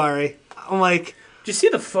 I'm sorry. I'm like, Did you see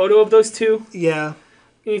the photo of those two? yeah.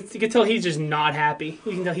 You can tell he's just not happy.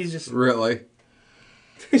 You can tell he's just. Really?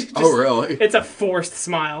 just- Oh, really? It's a forced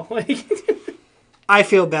smile. Like I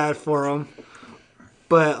feel bad for him.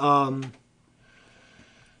 But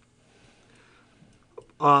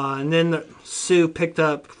and then Sioux picked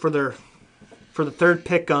up for the 3rd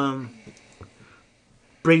pick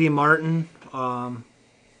Brady Martin from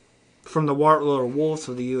the Wartler Wolves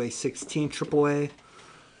of the UA16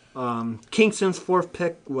 AAA. Kingston's 4th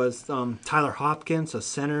pick was Tyler Hopkins, a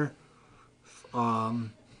center.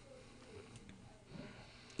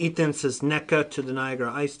 Ethan Cisneka to the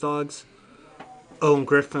Niagara Ice Dogs. Owen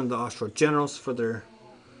Griffin, the Austro Generals, for their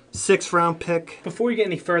 6th round pick. before we get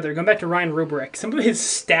any further, going back to Ryan Rubrick, some of his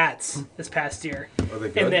stats this past year. Are they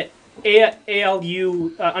In good? the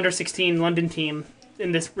ALU under 16 London team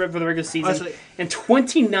in this for the regular season, Honestly- and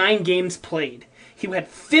 29 games played, he had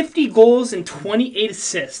 50 goals and 28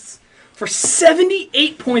 assists for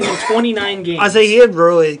 78 points in 29 games. I say he had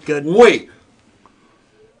really good. Wait.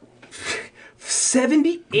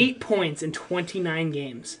 78 points in 29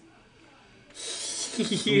 games.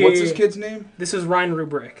 What's this kid's name? This is Ryan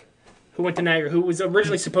Rubrick, who went to Niagara, who was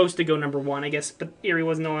originally supposed to go number 1, I guess, but Erie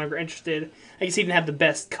was no longer interested. I guess he didn't have the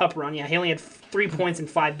best cup run. Yeah, he only had 3 points in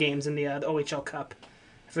 5 games in the OHL Cup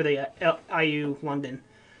for the IU London.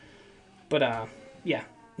 But, yeah.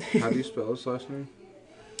 How do you spell his last name?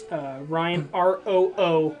 Ryan,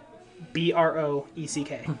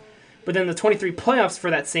 Roobroeck. But then the 23 playoffs for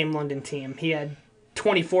that same London team, he had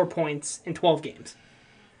 24 points in 12 games.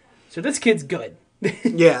 So this kid's good.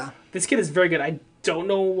 Yeah. This kid is very good. I don't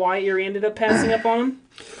know why Erie ended up passing up on him.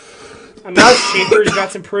 I mean, Schaefer's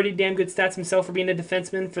got some pretty damn good stats himself for being a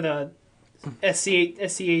defenseman for the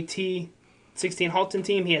SCAT 16 Halton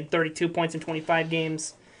team. He had 32 points in 25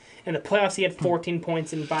 games. In the playoffs, he had 14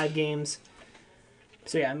 points in 5 games.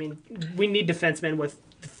 So, yeah, I mean, we need defensemen with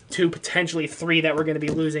 2, potentially 3 that we're going to be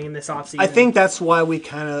losing in this offseason. I think that's why we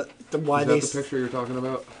kind of why Is they. that the picture you're talking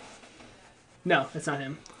about? No, that's not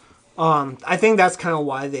him. I think that's kind of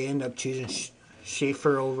why they end up choosing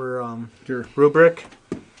Schaefer over Sure. Rubrick.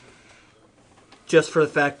 Just for the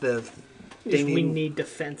fact that We need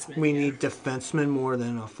defensemen. we need defensemen more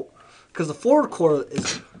than because the forward core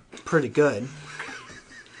is pretty good.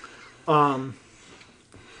 And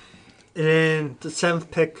then the 7th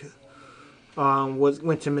pick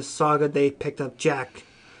went to Mississauga. They picked up Jack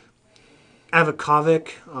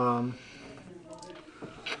Avakovic.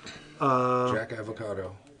 Jack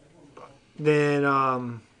Avocado. Then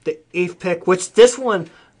the 8th pick, which this one,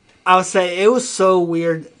 I would say it was so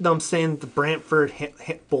weird. Them saying the Brantford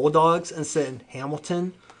Bulldogs instead of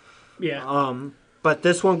Hamilton. Yeah. But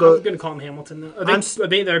this one I'm goes. going to call him Hamilton, though.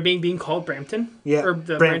 Are they being called Brampton? Yeah, Or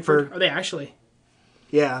the Brantford. Are they actually?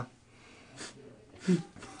 Yeah.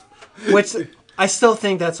 Which I still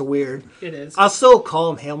think that's weird. It is. I'll still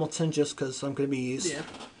call them Hamilton just because I'm going to be used. Yeah.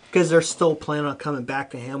 Because they're still planning on coming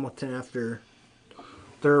back to Hamilton after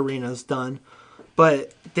their arena's done.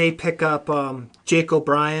 But they pick up Jake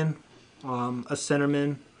O'Brien, a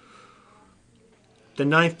centerman. The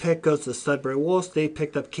 9th pick goes to Sudbury Wolves. They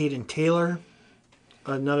picked up Caden Taylor,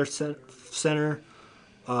 another center.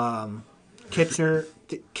 Kitchener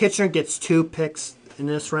gets 2 picks in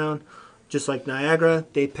this round. Just like Niagara,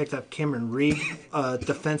 they picked up Cameron Reed,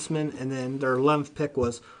 defenseman. And then their 11th pick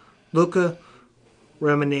was Luca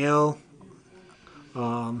Romano.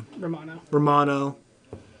 Romano.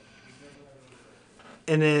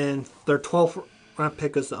 And then their 12th round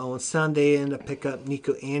pick was the Owen Sound. They end up pick up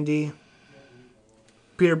Nico Andy.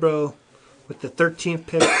 Peterborough With the 13th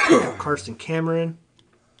pick, Carson Cameron.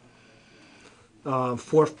 The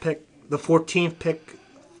 14th pick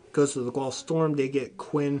goes to the Guelph Storm. They get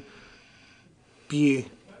Quinn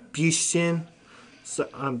Buchin. So,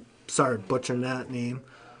 I'm sorry butchering that name.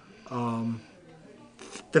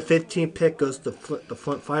 The 15th pick goes to the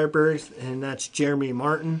Flint Firebirds, and that's Jeremy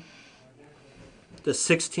Martin. The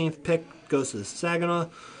 16th pick goes to Saginaw.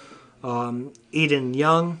 Eden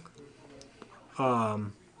Young.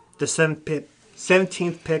 The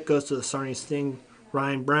 17th pick goes to the Sarnia Sting,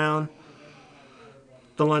 Ryan Brown.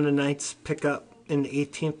 The London Knights pick up in the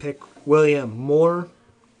 18th pick William Moore.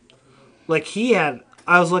 I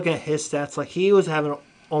was looking at his stats, he was having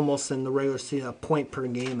almost in the regular season a point per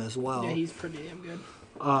game as well. Yeah, he's pretty damn good.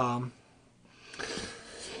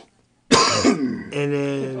 And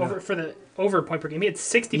then over point per game, he had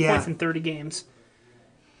 60 points in 30 games.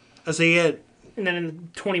 So he had, and then in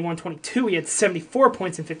 21-22, he had 74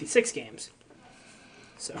 points in 56 games.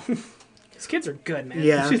 So his kids are good, man.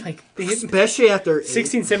 yeah, especially after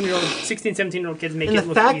 16, 17-year-old kids make and it the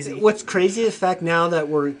look fact, easy. What's crazy is the fact now that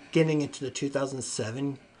we're getting into the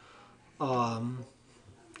 2007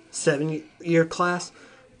 7-year class,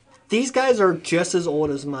 these guys are just as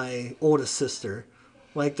old as my oldest sister.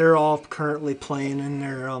 They're all currently playing in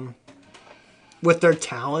their with their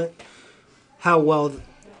talent. How well, it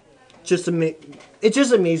just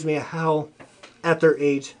amazes me how at their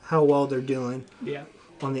age how well they're doing. Yeah.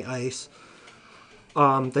 On the ice. The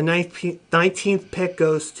 19th pick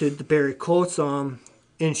goes to the Barrie Colts in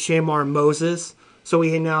Shamar Moses. So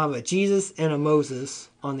we now have a Jesus and a Moses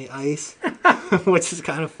on the ice, which is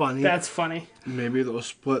kind of funny. That's funny. Maybe they'll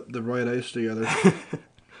split the right ice together.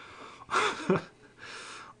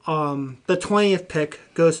 The 20th pick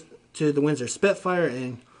goes to the Windsor Spitfire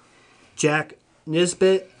and Jack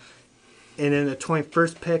Nisbet. And then the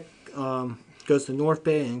 21st pick goes to North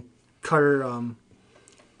Bay and Carter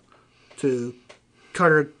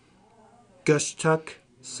Gushchuk.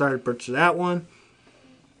 Sorry to butcher that one.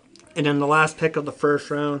 And then the last pick of the first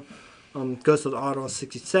round goes to the Ottawa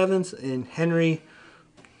 67s and Henry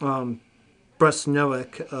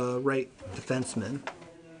Brusnowick, right defenseman.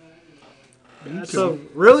 So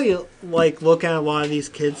really, look at a lot of these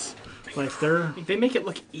kids, they make it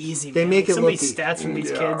look easy. They man. make it some look of these stats from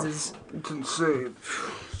these kids is It's insane.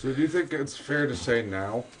 So do you think it's fair to say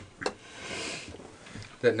now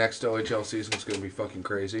that next OHL season is going to be fucking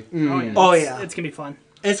crazy? Oh yeah, it's gonna be fun.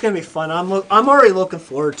 it's gonna be fun. I'm already looking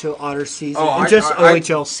forward to Otter season and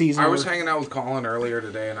OHL season. I was hanging out with Colin earlier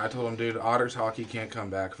today, and I told him, dude, Otters hockey can't come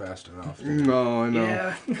back fast enough. Dude. No, I know.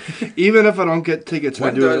 Yeah. Even if I don't get tickets,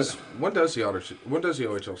 When I do does the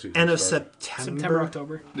OHL season end of start? September,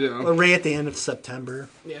 October. it. Yeah. Or right at the end of September.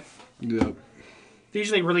 Yeah. Yep. They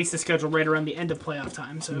usually release the schedule right around the end of playoff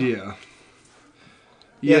time. So Yeah.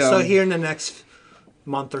 Yeah. So here in the next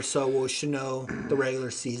month or so, we should know the regular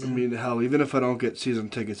season. I mean, hell, even if I don't get season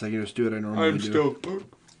tickets, I can just do what I normally do. still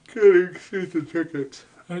getting season tickets.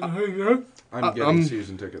 I'm getting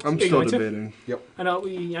season tickets. I'm you still going to? debating. Yep. I know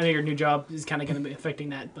your new job is kind of going to be affecting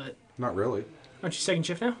that, but Not really. aren't you second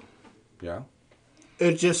shift now? Yeah.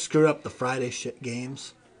 It just screwed up the Friday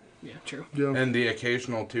games. Yeah, true. Yeah. And the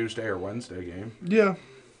occasional Tuesday or Wednesday game. Yeah.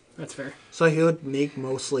 That's fair. So he would make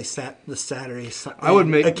mostly the Saturday, I would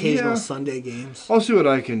make- occasional yeah. Sunday games. I'll see what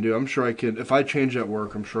I can do. I'm sure I can. If I change at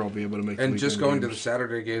work, I'm sure I'll be able to make. And the just weekend going to the games.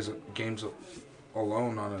 Saturday games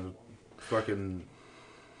alone on a fucking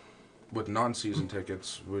with non-season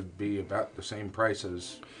tickets would be about the same price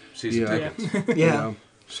as season Yeah. tickets. Yeah.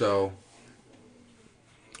 So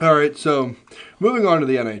All right, so moving on to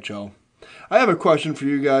the NHL. I have a question for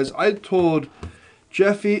you guys. I told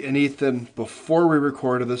Jeffy and Ethan before we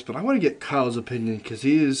recorded this, but I want to get Kyle's opinion because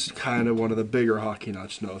he is kind of one of the bigger hockey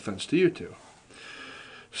nuts, no offense to you two.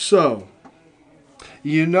 So,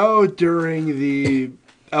 during the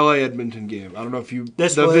LA Edmonton game, I don't know if you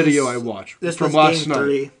video I watched this from was last game night.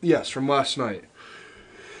 3. Yes, from last night.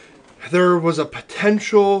 There was a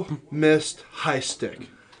potential missed high stick.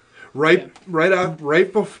 Right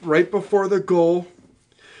before the goal,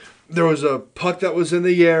 there was a puck that was in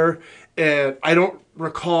the air, and I don't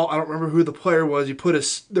remember who the player was. He put a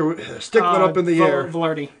stick went up in the air.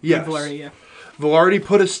 Velarde. Yes. Velarde, yeah. Velarde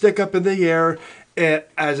put a stick up in the air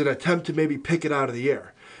as an attempt to maybe pick it out of the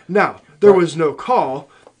air. Now, there was no call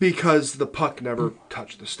because the puck never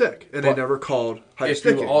touched the stick, and they never called high if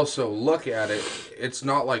sticking. you also look at it, it's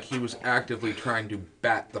not like he was actively trying to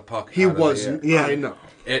bat the puck. He out of the wasn't. air. Yeah. I know.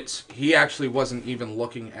 He actually wasn't even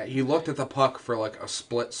looking at. He looked at the puck for like a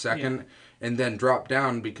split second, and then dropped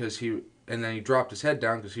down and then he dropped his head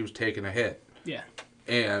down because he was taking a hit. Yeah.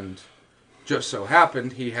 And just so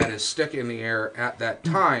happened he had his stick in the air at that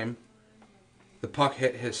time, the puck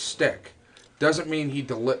hit his stick. Doesn't mean he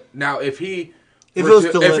Now, if he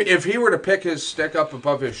were to pick his stick up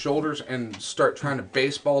above his shoulders and start trying to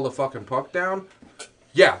baseball the fucking puck down,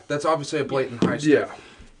 yeah, that's obviously a blatant high stick. Yeah.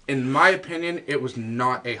 In my opinion, it was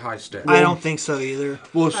not a high stick. I don't think so either.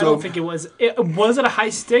 Well, I don't think it was. Was it a high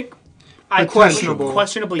stick? Questionable.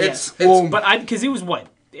 Questionably, yes. Because it was what?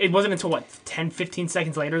 It wasn't until, 10, 15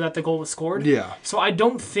 seconds later that the goal was scored? Yeah. So I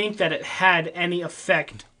don't think that it had any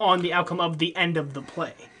effect on the outcome of the end of the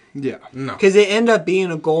play. Yeah. No. Because it ended up being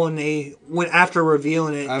a goal, and after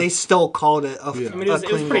reviewing it, they still called it a I mean, it was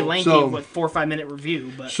pretty goal. lengthy, 4 or 5 minute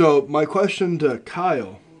review. But So my question to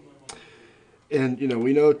Kyle, and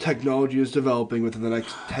we know technology is developing within the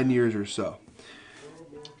next 10 years or so.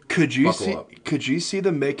 Could you see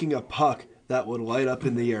them making a puck that would light up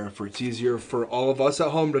in the air for it's easier for all of us at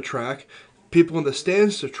home to track, people in the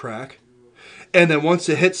stands to track, and then once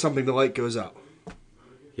it hits something, the light goes out?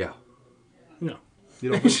 Yeah. No.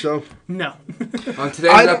 You don't think so? No. On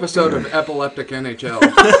today's episode of Epileptic NHL.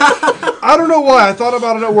 I don't know why. I thought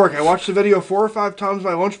about it at work. I watched the video 4 or 5 times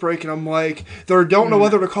my lunch break, and I'm like, they don't know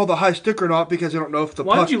whether to call the high stick or not because they don't know if the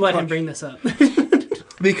Why puck... did you let him bring this up?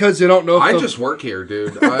 Because they don't know if I just work here,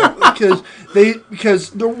 dude.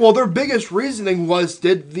 because their biggest reasoning was,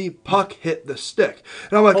 did the puck hit the stick?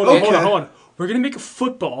 And I'm like, Hold on. We're going to make a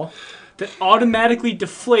football that automatically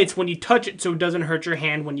deflates when you touch it so it doesn't hurt your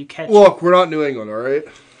hand when you catch it. Look, we're not New England, all right?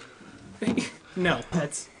 No,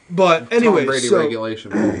 that's... But anyway, Tom Brady so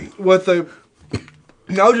regulation. I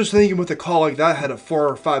was just thinking with a call like that had a 4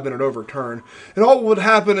 or 5 minute overturn, and all would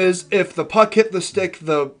happen is if the puck hit the stick,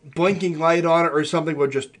 the blinking light on it or something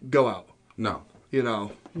would just go out. No.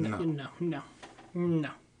 No.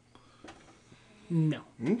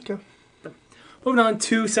 Okay. Moving on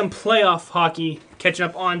to some playoff hockey, catching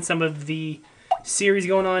up on some of the series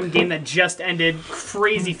going on. Game that just ended.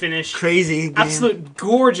 Crazy finish. Crazy game. Absolute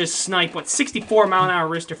gorgeous snipe. 64-mile-an-hour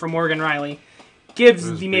wrister from Morgan Riley.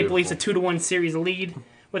 Gives the Maple Leafs a 2-1 series lead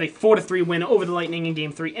with a 4-3 win over the Lightning in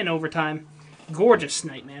Game 3 in overtime. Gorgeous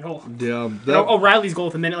snipe, man. O'Reilly's goal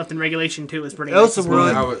with a minute left in regulation, too, is pretty nice. That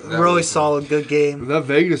was a really solid, good game. That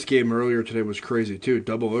Vegas game earlier today was crazy, too.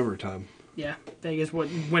 Double overtime. Yeah, Vegas.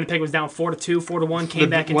 Winnipeg was down 4-2, 4-1, came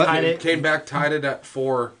back and tied it. Came back, tied it at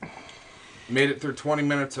 4, made it through 20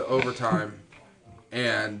 minutes of overtime,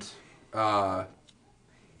 and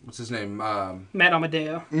what's his name? Matt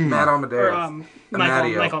Amadeo. Matt Amadeo. Or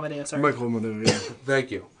Mike Amadeo, sorry. Michael Amadeo, yeah. Thank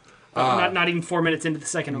you. Not even 4 minutes into the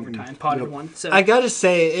second overtime. Potted one. So. I gotta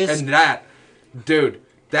say, it's... And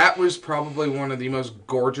that was probably one of the most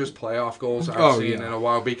gorgeous playoff goals I've seen in a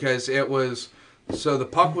while because it was... So the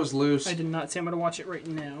puck was loose. I did not say I'm going to watch it right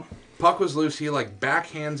now. Puck was loose. He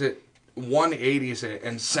backhands it, 180s it,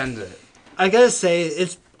 and sends it. I gotta say,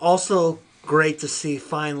 it's also great to see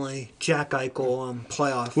finally Jack Eichel on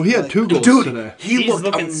playoff. Well, he had 2 goals today. He's looked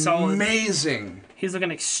looking solid. Amazing. He's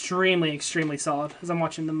looking extremely, extremely solid as I'm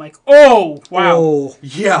watching the mic. Oh, wow. Oh.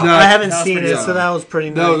 Yeah. I haven't seen it, so that was pretty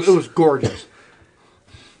nice. It was gorgeous.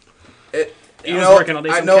 I was working all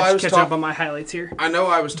day, so I'm catching up on my highlights here. I know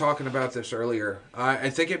I was talking about this earlier.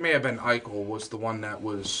 I think it may have been Eichel was the one that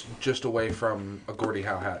was just away from a Gordie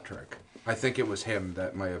Howe hat trick. I think it was him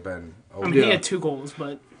that may have been. He had 2 goals,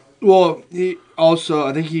 but... Well, he also,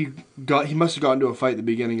 I think he must have gotten into a fight at the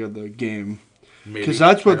beginning of the game. Because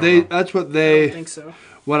that's what they. I don't think so.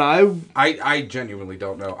 When I genuinely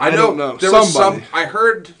don't know. I don't know. There was some. I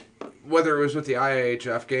heard whether it was with the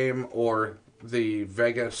IAHF game or the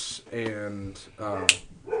Vegas and. Oh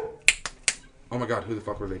my God! Who the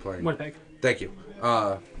fuck were they playing? Winnipeg. Thank you.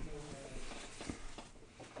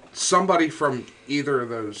 Somebody from either of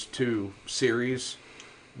those 2 series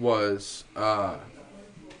was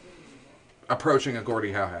approaching a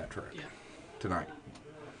Gordie Howe hat trick tonight.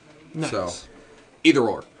 Nice. So, either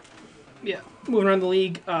or. Yeah. Moving around the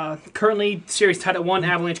league. Currently, series tied at 1.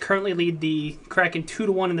 Avalanche currently lead the Kraken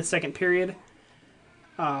 2-1 in the second period.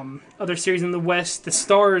 Other series in the West, the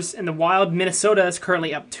Stars and the Wild. Minnesota is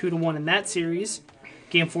currently up 2-1 in that series.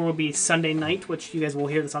 Game 4 will be Sunday night, which you guys will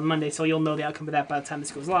hear this on Monday, so you'll know the outcome of that by the time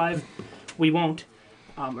this goes live. We won't.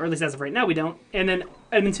 Or at least as of right now, we don't. And then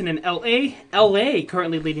Edmonton and LA. LA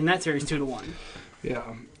currently leading that series 2-1.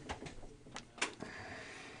 Yeah.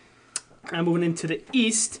 Moving into the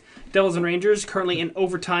East, Devils and Rangers currently in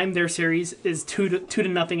overtime. Their series is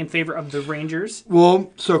 2-0 in favor of the Rangers.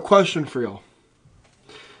 Well, so question for y'all.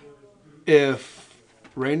 If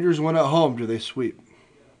Rangers win at home, do they sweep?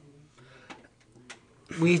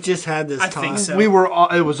 We just had this talk. I think so. It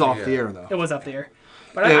was off the air, though. It was up there.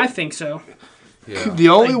 But I think so. Yeah. The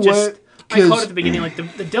only way... I called it at the beginning. Like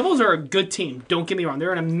the Devils are a good team. Don't get me wrong;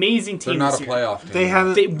 they're an amazing team. They're not this a year. playoff team. They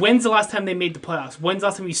haven't. When's the last time they made the playoffs? When's the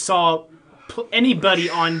last time we saw anybody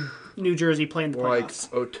on New Jersey playing the like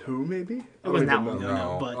playoffs? 02 maybe. It wasn't that long No. ago,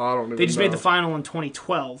 no, but I don't even they just made know. the final in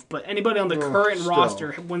 2012. But anybody on the current still.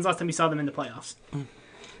 roster, when's the last time you saw them in the playoffs?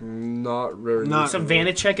 Not very. Not- So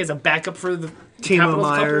Vanacek is a backup for the Timo Capitals a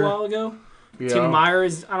Meier. couple while ago. Yeah. Timo Meier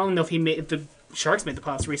is. I don't know if the Sharks made the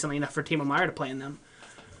playoffs recently enough for Timo Meier to play in them.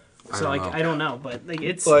 So don't know. I don't know, but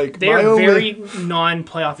it's Like, they're my a only- very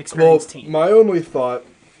non-playoff Well, experienced team. my only thought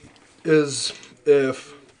is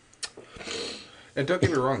if And don't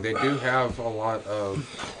get me wrong, they do have a lot of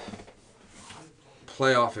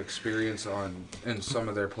playoff experience in some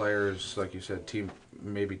of their players, like you said,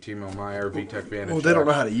 maybe Timo Meier, Vitek Vanacek. well, they don't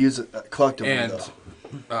know how to use it collectively. And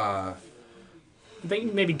though. I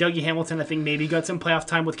think maybe Dougie Hamilton. I think maybe got some playoff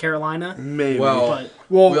time with Carolina. Maybe. well, But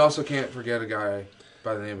well, we also can't forget a guy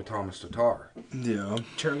by the name of Thomas Tatar. yeah.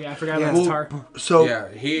 sure, yeah, I forgot Yeah. about Well, Tatar. So Yeah,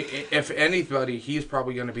 if anybody, he's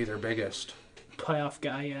probably going to be their biggest Playoff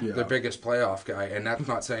guy, yeah. Yeah. the biggest playoff guy, and that's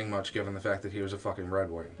not saying much given the fact that he was a fucking Red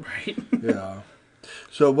Wing. Right. yeah.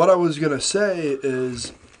 So what I was gonna say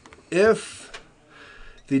is, if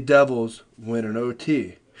the Devils win an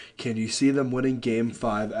OT, can you see them winning Game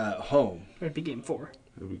 5 at home? It'd be game 4.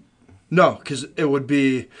 No, because it would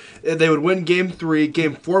be they would win Game 3.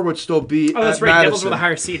 Game 4 would still be Oh, that's at right. Madison. Devils were the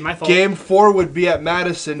higher seed. My fault. Game 4 would be at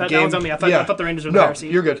Madison. That game, was on me. I thought the Rangers were the no, higher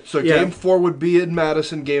seed. you're good. So Yeah. Game 4 would be in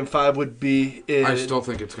Madison. Game 5 would be in I still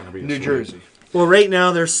think it's going to be a New sweep. Jersey. Well, right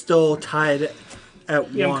now they're still tied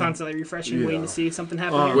at Yeah, I'm 1. constantly refreshing, Yeah. waiting to see something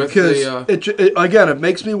happen. With Because the, again, it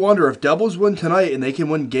makes me wonder if Devils win tonight and they can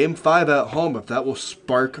win Game 5 at home, if that will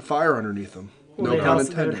spark a fire underneath them. Well, No they pun also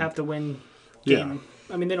would intended. have to win Yeah. game.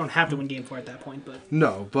 I mean, they don't have to win game 4 at that point, but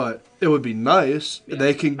No, but it would be nice. Yeah.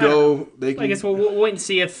 They can I don't go. They can. I guess we'll wait and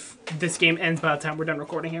see if this game ends by the time we're done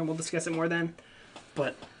recording here, and we'll discuss it more then.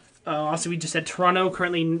 But also, we just said Toronto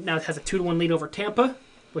currently now has a 2-1 lead over Tampa,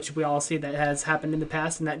 which we all see that has happened in the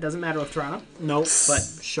past, and that doesn't matter with Toronto. Nope. But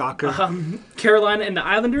Shocker. Carolina and the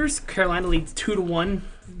Islanders. Carolina leads 2-1.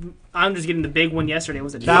 Islanders getting the big one yesterday.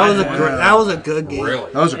 Was it that was a one? great. That was a good game.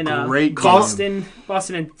 really? that was a And, great game.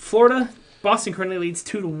 Boston and Florida. Boston currently leads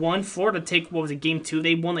 2-1. Florida take what was it, game 2?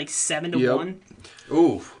 They won like 7-1.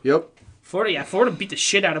 Oof. Yep. Florida beat the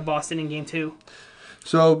shit out of Boston in game 2.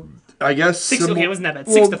 So I guess Okay, it wasn't that bad.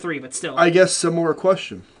 well, 6-3, but still. I guess similar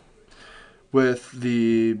question with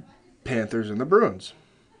the Panthers and the Bruins.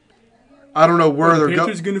 I don't know where they're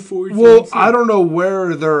going. gonna forward. Well, I don't know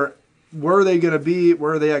where they're. Where are they going to be?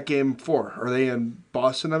 Where are they at Game 4? Are they in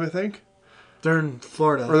Boston? I think, They're in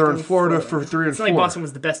Florida. or they're in Florida for 3 and It's 4. not like Boston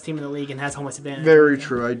was the best team in the league and has home ice advantage. Very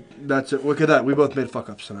true. That's it. Look at that. We both made fuck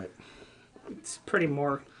ups tonight. It's pretty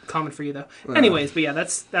more common for you though. Anyways, but yeah,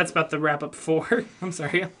 that's about the wrap up for. I'm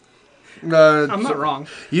sorry, I'm not wrong.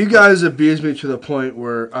 You guys abuse me to the point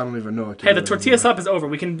where I don't even know what to Hey, do the tortilla anymore. stop is over.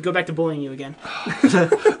 We can go back to bullying you again.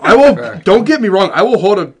 I will. Don't get me wrong. I will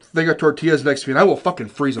hold a thing of tortillas next to me and I will fucking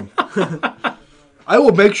freeze them. I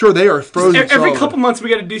will make sure they are frozen. Every solid. couple months, we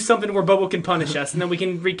got to do something where Bubba can punish us, and then we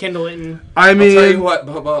can rekindle it. And I I'll tell you mean, what,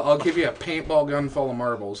 Bubba, I'll give you a paintball gun full of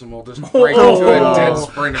marbles, and we'll just break into a dead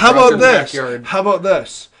sprint how across about your this? backyard. How about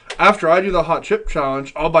this? After I do the hot chip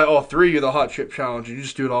challenge, I'll buy all 3 of you the hot chip challenge, and you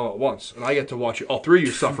just do it all at once, and I get to watch all 3 of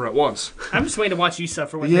you suffer at once. I'm just waiting to watch you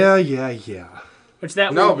suffer with it. Yeah. Which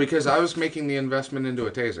that No, will- because I was making the investment into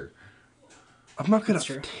a taser. I'm not gonna That's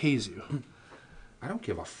true. tase you. I don't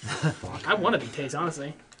give a fuck. I want to be tased,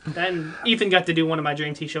 honestly. And Ethan got to do one of my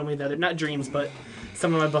dreams. He showed me the other, not dreams, but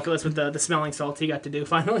some of my bucket list with the smelling salts. He got to do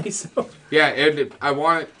finally. So Yeah, I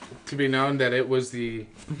want it to be known that it was the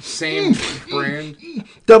same brand.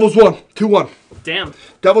 Devils won 2-1. damn.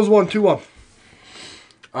 Devils won 2-1.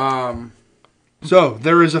 So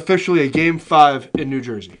there is officially a Game 5 in New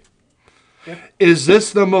Jersey. Yeah. Is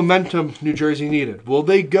this the momentum New Jersey needed? Will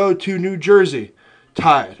they go to New Jersey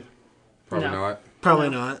tied? Probably No. not. Probably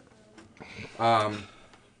No. not.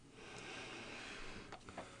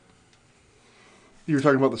 You were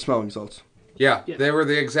talking about the smelling salts. Yeah, Yeah. they were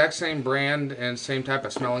the exact same brand and same type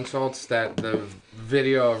of smelling salts that the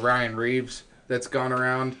video of Ryan Reeves that's gone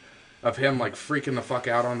around of him like freaking the fuck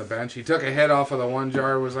out on the bench. He took a head off of the one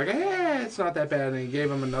jar, was like, it's not that bad, and he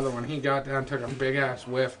gave him another one. He got down, took a big ass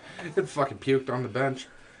whiff, and fucking puked on the bench.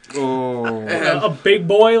 Oh. A big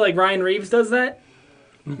boy like Ryan Reeves does that.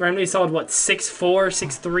 Ryan Reeves saw what 6'4",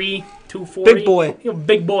 6'3", 240. Big boy.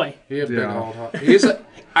 Big boy. He had big Yeah. old hot. He's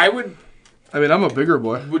I I mean, I'm a bigger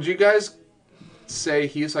boy. would you guys say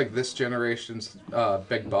he's like this generation's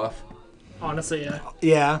Big Buff? Honestly,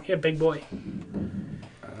 Yeah. yeah, big boy.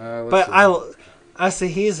 Let's But see. I say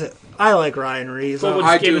I like Ryan Reeves.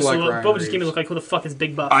 I do like Ryan Boba just gave me a Reeves. look like, who the fuck is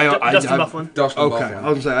Big Buff? I- Dustin I- Bufflin. Dustin Okay, Bufflin. I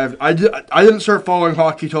was gonna say I didn't start following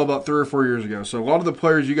hockey till about 3 or 4 years ago. So a lot of the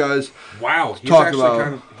players you guys Wow, he's Talk actually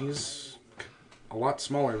about- he's a lot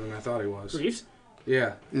smaller than I thought he was. Reeves?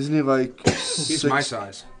 Yeah, isn't he like he's my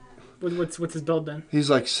size. What's his build then? He's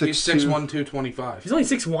like He's 6'2". 6'1", 225. He's only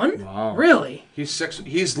 6'1"? Wow. Really?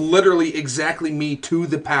 He's literally exactly me to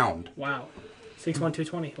the pound. Wow. 6'1",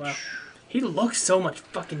 220. Wow. He looks so much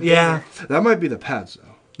fucking bigger. Yeah, That might be the pads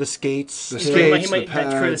though. the skates. The He skates, might the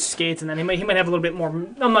that's true, the pads. skates, and then he might have a little bit more.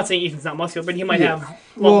 I'm not saying Ethan's not muscular, but he might Yeah. have a lot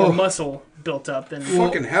more Well- muscle built up than.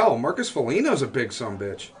 Fucking hell, Marcus Foligno's a big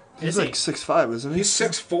sumbitch. He's Is he? like 6'5", isn't he? He's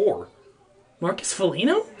 6'4". Marcus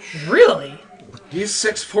Foligno? Really? He's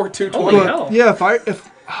 6'4", 220. Holy But, hell. yeah, if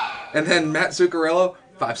And then Matt Zuccarello,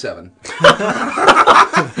 5'7".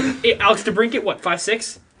 Hey, Alex DeBrincat, what?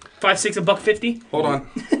 5'6"? 5'6", $150. Hold on.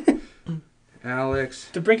 Alex.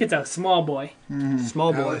 DeBrincat's a small boy.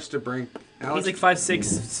 Small boy, Alex DeBrink. He's Alex, like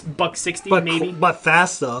 5'6", $160 but maybe. but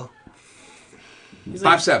fast though. He's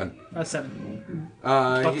like 5'7".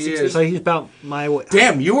 5'7". He is. So he's about my weight.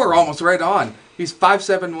 Damn, you were almost right on. He's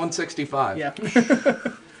 5'7", 165. Yeah.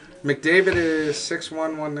 McDavid is 6'1",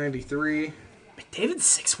 193. David's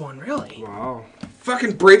 6'1", really? wow,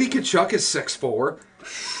 Fucking Brady Kachuk is 6'4".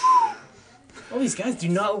 All these guys do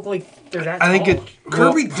not look like they're that I think tall.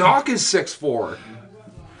 Kirby Doc is 6'4".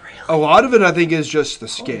 a lot of it I think is just the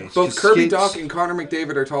skates. Both 'Cause Kirby skates, Doc and Connor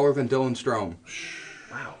McDavid are taller than Dylan Strome.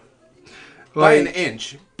 Wow. By an like,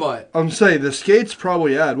 inch, but I'm saying the skates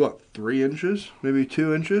probably add what 3 inches, maybe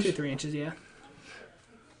 2 inches, 2-3 inches, yeah.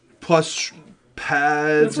 plus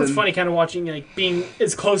pads. That's what's and, funny, kind of watching, like, being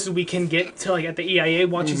as close as we can get to, like, at the EIA,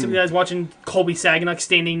 watching some of you guys watching Colby Saginaw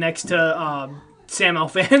standing next to Sam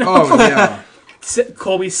Alfano. Oh yeah,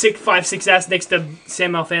 Colby's 5'6" ass next to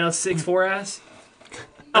Sam Alfano's 6'4" ass.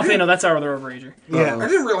 Alfano, that's our other overager. Yeah, I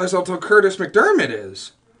didn't realize how tall Curtis McDermott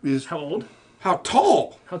is. he's How old? How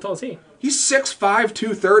tall? How tall is he? He's 6'5",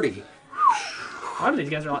 230. A lot of these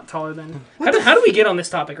guys are a lot taller than. How do we get on this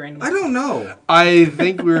topic randomly? I don't know. I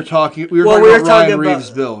think we were talking. We were Well, talking we were about talking Ryan about- Reeves'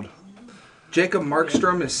 build. Jacob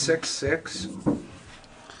Markstrom is 6'6".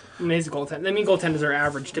 I mean, he's a goaltender. I mean, goaltenders are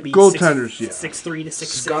average to be Goaltenders, yeah. 6'3" to 6'6".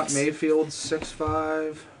 Scott Mayfield,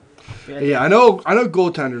 6'5". Yeah, I know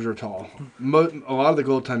goaltenders are tall. A lot of the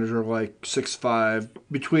goaltenders are like 6'5",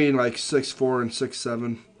 between like 6'4" and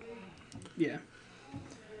 6'7". Yeah.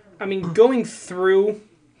 I mean, going through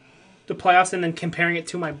the playoffs and then comparing it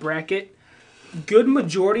to my bracket, good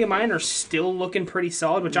majority of mine are still looking pretty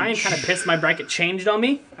solid, which I am kind of pissed my bracket changed on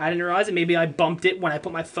me. I didn't realize it. Maybe I bumped it when I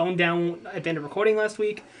put my phone down at the end of recording last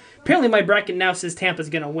week. Apparently, my bracket now says Tampa's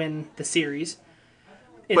going to win the series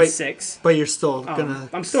in 6. but you're still gonna.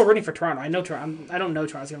 I'm still rooting for Toronto. I know Toronto. I don't know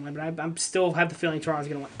Toronto's going to win, but I'm still have the feeling Toronto's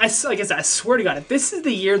going to win. Like I said, I swear to God, if this is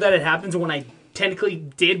the year that it happens when I technically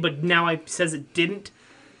did, but now I says it didn't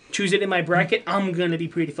choose it in my bracket, I'm going to be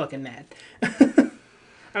pretty fucking mad. I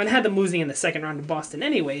mean, I had them losing in the second round to Boston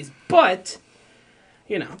anyways, but,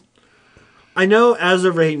 you know. I know as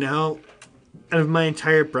of right now, out of my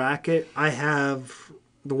entire bracket, I have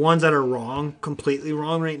the ones that are wrong, completely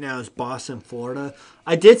wrong right now is Boston, Florida.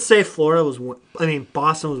 I did say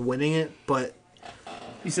Boston was winning it, but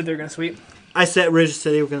You said they're going to sweep? I said originally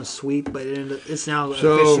said they were going to sweep, but it's now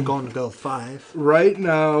So- officially going to go 5. Right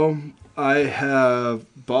now, I have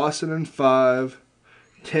Boston in 5,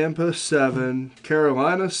 Tampa 7,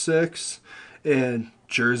 Carolina 6, and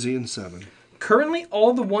Jersey in 7. Currently,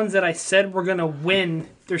 all the ones that I said were going to win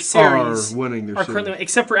their series Are winning their are series. currently,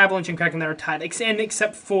 except for Avalanche and Kraken that are tied, and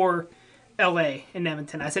except for LA and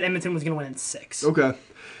Edmonton. I said Edmonton was going to win in 6. Okay.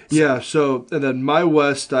 Yeah, so, and then my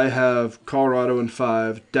West, I have Colorado in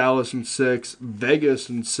 5, Dallas in 6, Vegas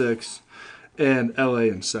in 6, and LA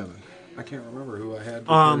in 7. I can't remember who I had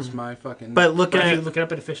because my fucking... But looking But if at you look it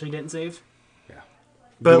up, it officially didn't save. yeah.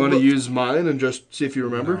 but you want to look- use mine and just see if you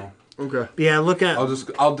remember? No. Okay. yeah, look at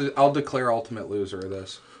I'll declare ultimate loser of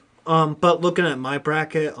this. but looking at my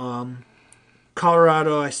bracket,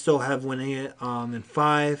 Colorado I still have winning it in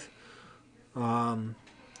 5.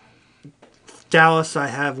 Dallas I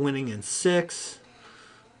have winning in 6.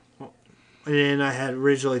 And then I had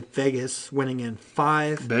originally Vegas winning in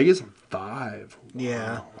 5. Vegas in 5.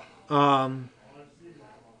 Yeah. And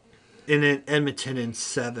then Edmonton in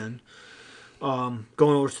 7. Going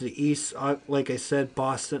over to the East, like I said,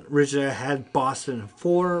 Boston. Originally, I had Boston in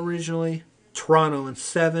 4 originally. Toronto in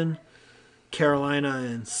 7. Carolina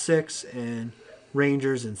in 6. And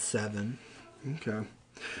Rangers in 7. Okay.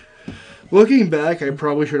 Looking back, I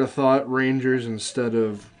probably should have thought Rangers instead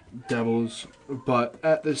of Devils, but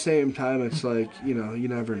at the same time, it's like, you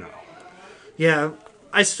never know. Yeah.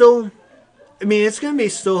 it's going to be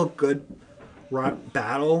still a good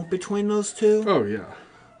battle between those two. Oh, yeah.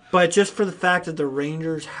 But just for the fact that the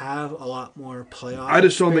Rangers have a lot more playoff I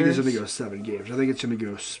just don't think it's experience. going to go 7 games. I think it's going to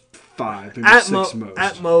go 5, maybe At 6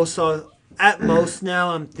 most. At most now,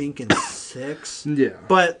 I'm thinking 6. Yeah.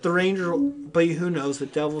 But the Rangers, but who knows? The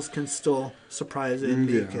Devils can still surprise it and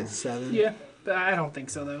make Yeah. it 7. Yeah, but I don't think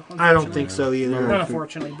so, though. I don't think so either. Not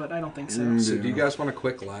unfortunately, but I don't think so. So do you guys want a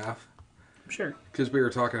quick laugh? Sure. Because we were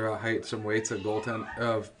talking about heights and weights of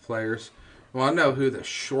players. Well, I know who the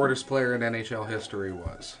shortest player in NHL history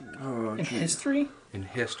was. In history? In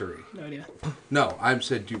history. No idea. No, I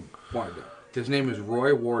said you wanted to. His name is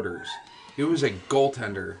Roy Waters. He was a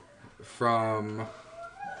goaltender from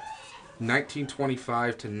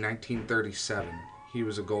 1925 to 1937. He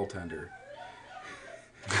was a goaltender.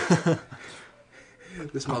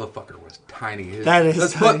 This motherfucker was tiny. That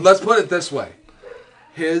is tiny. Let's put it this way.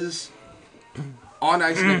 His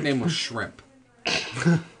on-ice nickname was Shrimp.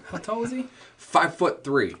 How tall was he?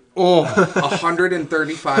 5'3", Oh,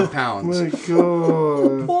 135 pounds. my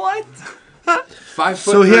God. What? 5'3".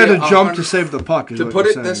 So he had to jump 100 to save the puck. To put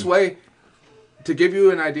it this way, to give you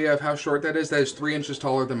an idea of how short that is 3 inches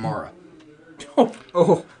taller than Mara.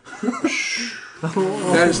 Oh.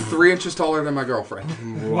 That is 3 inches taller than my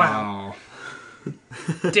girlfriend. Wow.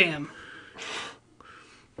 Damn.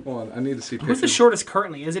 Hold on, I need to see Who's pictures. the shortest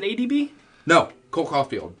currently? Is it ADB? No, Cole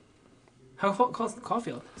Caulfield. How tall is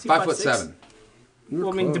Caulfield? Is he 5'7". Well,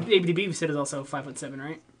 I mean, the ADB we said is also 5'7",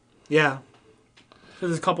 right? Yeah. So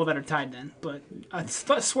there's a couple that are tied then, but I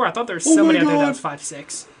swear I thought there was somebody out there that was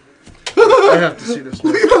 5'6". I have to see this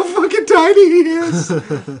one. Look at how fucking tiny he is.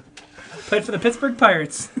 Played for the Pittsburgh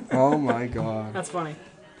Pirates. Oh, my God. That's funny.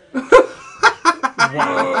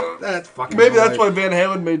 Wow. That's fucking Maybe that's why hilarious.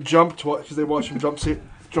 Van Halen made jump twice, because they watched him jump save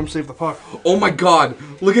the puck. Oh my god.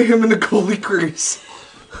 Look at him in the goalie crease.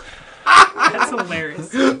 That's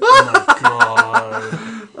hilarious.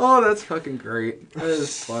 Oh, that's fucking great. That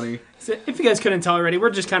is funny. So if you guys couldn't tell already, we're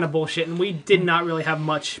just kind of bullshitting. We did not really have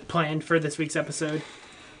much planned for this week's episode.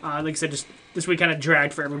 Like I said, just this week kind of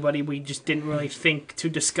dragged for everybody. We just didn't really think to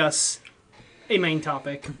discuss a main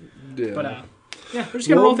topic. Yeah. But yeah, we're just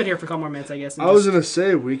gonna roll with it here for a couple more minutes, I guess. and I was just- going to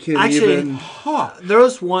say, we can Actually, even... there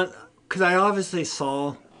was one, because I obviously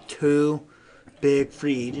saw 2 big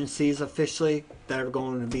free agencies officially that are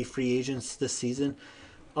going to be free agents this season.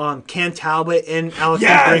 Cam Talbot and Alex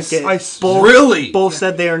DeBrincat Really? both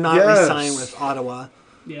said they are not Yes. re-signing with Ottawa.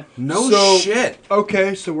 yeah. No So- shit.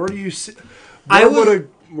 Okay, so where do you see... I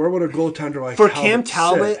Where would a goaltender like For Talbot Cam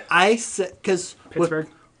Talbot, sit? I said, because Pittsburgh.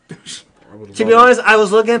 to be honest, I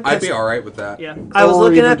was looking at I'd be Pittsburgh. alright with that. Yeah. I was Or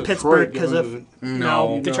looking even at Detroit, Pittsburgh because given of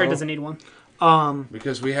No. Detroit doesn't need one.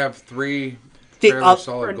 Because we have 3 The fairly up- Or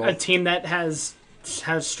solid a goals. team that has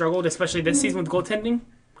struggled, especially this season with goaltending.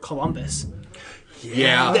 Columbus.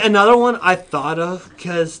 Yeah. another one I thought of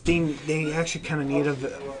because they actually kind of need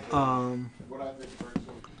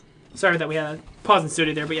Sorry that we had a pause in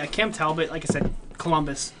studio there, but yeah, Cam Talbot, like I said,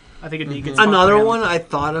 Columbus. I think it'd be a good spot another for him. one I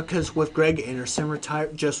thought of because with Greg Anderson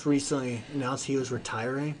just recently announced he was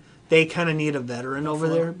retiring. They kind of need a veteran over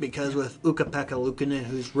there because with Ukko-Pekka Luukkonen,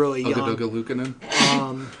 who's really young, Luukkonen.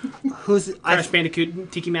 who's Crash Bandicoot,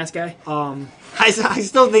 Tiki Mask guy. I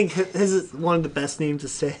still think his is one of the best names to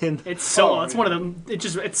say. It's one of them.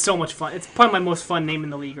 It's so much fun. It's probably my most fun name in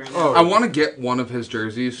the league right now. I want to get one of his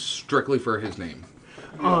jerseys strictly for his name.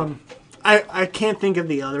 I can't think of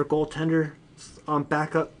the other goaltender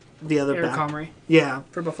backup. The other Eric back. Comrie Yeah,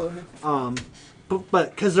 for Buffalo.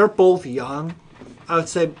 but because they're both young, I would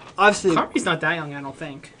say obviously. Comrie's not that young, I don't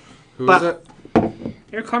think. Who But- is it?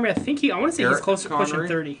 Eric Comrie, I want to say he's Eric close to pushing Comrie?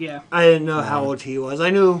 30. Yeah. I didn't know how old he was.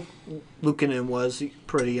 I knew Luukkonen was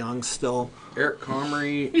pretty young still, Eric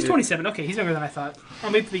Comrie. He's 27. Okay, he's younger than I thought. I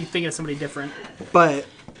may be thinking of somebody different. but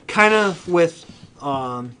kind of with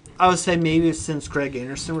I would say maybe since Greg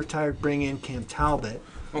Anderson retired, bring in Cam Talbot.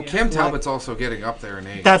 Well, Cam Talbot's also getting up there in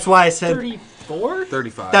age. That's why I said. 34?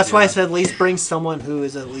 35. That's why I yeah. said at least bring someone who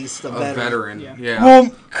is at least a A veteran. veteran. Yeah. Yeah. Well,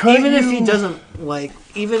 Even if he doesn't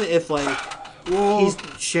even if he's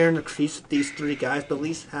sharing the crease with these 3 guys, but at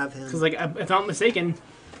least have him. Because, like, if I'm not mistaken,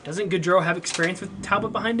 doesn't Gaudreau have experience with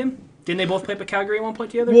Talbot behind him? Didn't they both play up at Calgary at one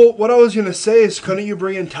point together? Well, what I was going to say is, couldn't you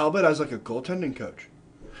bring in Talbot as like a goaltending coach?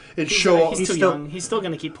 And show He's He's too still- young. He's still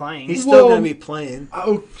going to keep playing. He's Well- still going to be playing.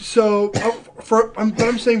 but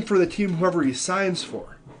I'm saying for the team, whoever he signs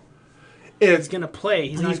for. He's going to play.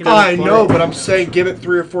 He's not going to I know, but I'm saying give it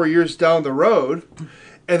 3 or 4 years down the road,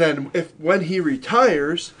 and then when he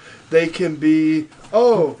retires, they can be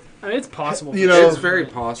I mean, it's possible. You know, It's very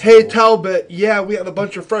possible. hey, Talbot, yeah, we have a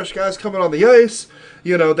bunch of fresh guys coming on the ice.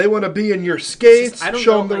 You know, they want to be in your skates. I don't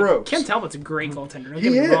Show know, them the like, ropes. Cam Talbot's a great goaltender. Don't He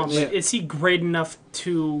get me wrong. is. But is he great enough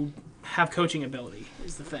to have coaching ability?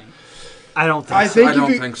 Is the thing. I don't think I so. think I if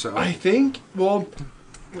don't you- think so. I think, well,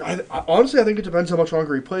 honestly, I think it depends how much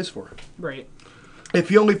longer he plays for. Right. If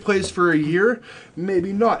he only plays for a year,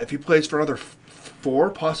 maybe not. If he plays for another 4,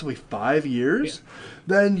 possibly 5 years,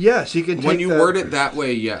 then yes, he can take When you that- word it that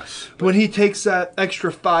way, yes. When he takes that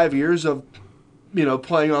extra 5 years of, you know,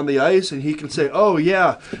 playing on the ice, and he can say, oh,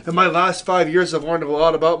 yeah, in my last 5 years, I've learned a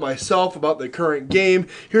lot about myself, about the current game.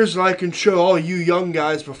 Here's what I can show all you young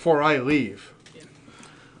guys before I leave.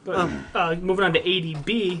 But moving on to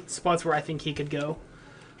ADB, spots where I think he could go.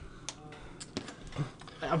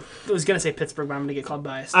 I was gonna say Pittsburgh, but I'm gonna get called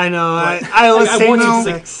biased. I know. I was I saying want the you to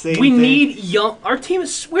exact say, same we thing. need young. Our team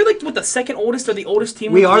is we're like what the second oldest or the oldest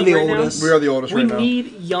team. We in are league the right now? oldest. We are the oldest We right now.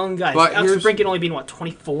 need young guys. But Alex here's- Brinket only being what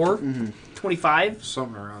 24, Mm-hmm. 25.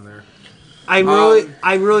 Something around there. I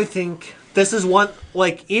really think this is one.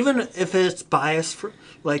 Like, even if it's biased, for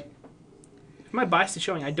like, My bias is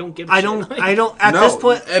showing. I don't give. A I shit. don't. Like, I don't. At No, this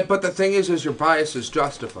point, but the thing is your bias is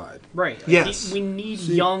justified. Right. Like, Yes. We need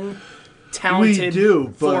young, talented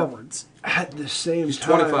do, but- forwards. At the same He's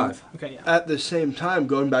time, 25. Okay. Yeah. At the same time,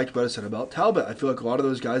 going back to what I said about Talbot, I feel like a lot of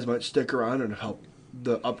those guys might stick around and help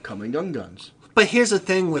the upcoming young guns. but here's the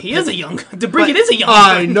thing with He is a young. DeBrinket is a young.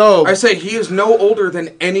 I gun. know. I say he is no older than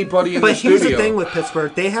anybody in But the studio. here's the thing with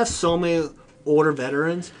Pittsburgh: they have so many older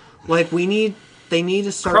veterans. Like, they need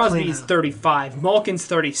to start. Crosby's playing 35. Malkin's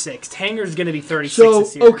 36. Tanger's going to be 36 So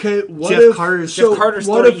this year. okay, what Jeff if Carter's- so Jeff Carter's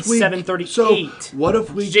what if we- 37, 38. So what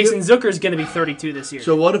if we Jason give, Zucker's going to be 32 this year.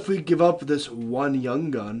 so what if we give up this one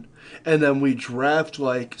young gun and then we draft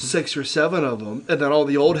like 6 or 7 of them and then all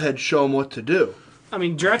the old heads show them what to do? I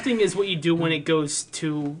mean, drafting is what you do when it goes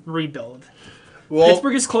to rebuild. Well,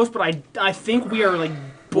 Pittsburgh is close, but I think we are like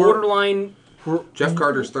borderline. Jeff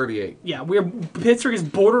Carter's 38. Yeah, Pittsburgh is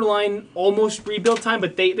borderline almost rebuild time,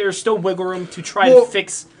 but there's still wiggle room to try Well, to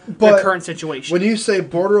fix the but current situation. when you say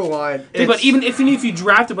borderline, But it's, even if you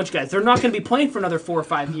draft a bunch of guys, they're not going to be playing for another 4 or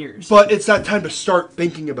 5 years. but it's that time to start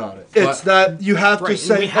thinking about it. It's But- that you have right, to and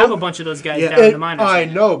say we have oh, a bunch of those guys Yeah. down in And the minors. I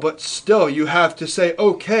know, but still, you have to say,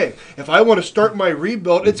 okay, if I want to start my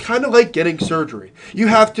rebuild, it's kind of like getting surgery. You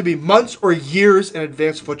have to be months or years in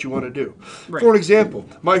advance of what you want to do. Right. For an example,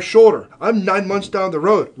 my shoulder, I'm 9 months down the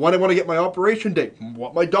road. When I want to get my operation date,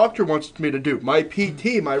 what my doctor wants me to do, my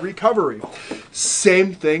PT, my recovery.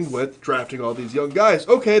 Same thing with drafting all these young guys.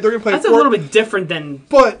 Okay, they're going to play That's a 4 little bit different than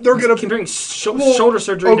but they're going to comparing shoulder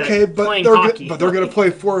surgery to playing they're hockey. but they're going to play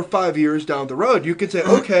 4 or 5 years down the road. You can say,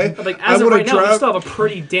 okay, But, like, I as of want right to now, we draft. still have a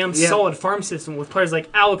pretty damn Yeah. solid farm system with players like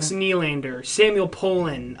Alex Nylander, Samuel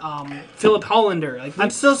Poland, Philip Hollander. Like I'm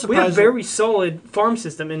still we have a surprised- very solid farm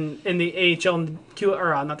system in the AHL and Q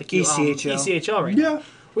or not the Q ECHL. ECHL right now. Yeah.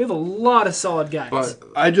 We have a lot of solid guys. But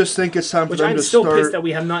I just think it's time for which them I'm to still start. pissed that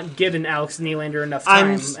we have not given Alex Nylander enough time.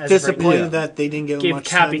 I'm as of right disappointed now. Yeah. that they didn't give him Gave much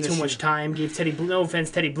Cappy time too this much year. time. Gave no offense,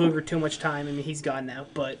 Teddy Bluger too much time. I mean, he's gone now.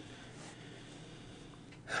 But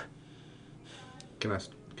can I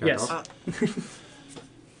yes, talk?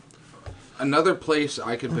 Another place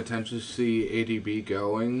I could potentially see ADB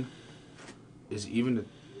going is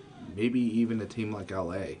maybe even a team like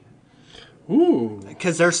LA. Ooh.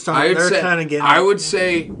 Because they're starting. They're kind of getting. I would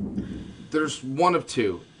say there's one of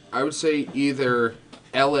two. I would say either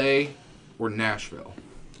LA or Nashville.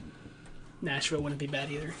 Nashville wouldn't be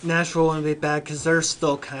bad either. Nashville wouldn't be bad because they're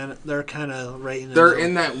still kind of. They're kind of right in. The They're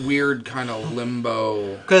in that weird kind of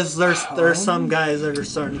limbo. Because there's some guys that are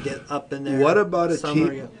starting to get up in there. What about a Some team?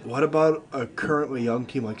 are- What about a currently young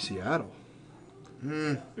team like Seattle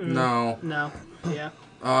No. No, yeah.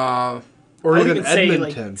 or I would even say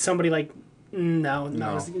Edmonton? like somebody like no,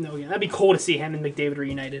 yeah. That'd be cool to see him and McDavid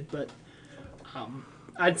reunited, but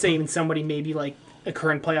I'd say even somebody maybe like a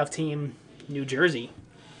current playoff team, New Jersey,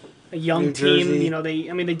 a young New team. Jersey. You know, they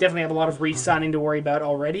definitely have a lot of re-signing to worry about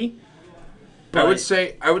already. I would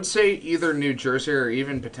But- say either New Jersey or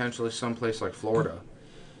even potentially someplace like Florida.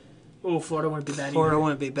 Oh, Florida wouldn't be bad Florida either.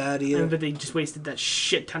 wouldn't be bad And either. that they just wasted that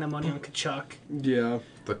shit ton of money on Kachuk. yeah.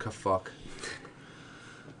 The fuck.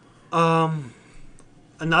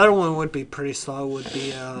 Another one would be pretty slow. Would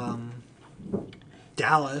be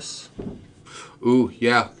Dallas. Ooh,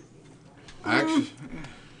 yeah. Actually,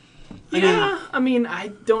 Yeah, I mean, I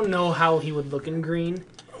don't know how he would look in green.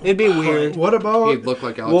 It'd be weird. What about? he'd look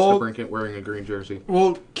like Alex well, DeBrincat wearing a green jersey.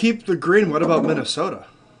 well, keep the green. What about Minnesota?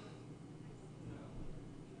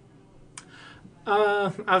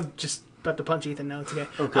 I've just about to punch Ethan. No, it's okay.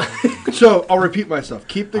 Okay. So I'll repeat myself.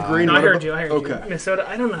 Keep the green. No, I heard you. Okay. Minnesota.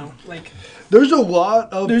 I don't know. Like, There's a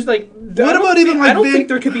lot of. there's like. What about even like I don't think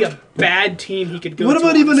there could be a bad team he could go. What to,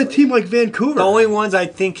 about even a honestly. team like Vancouver? The only ones I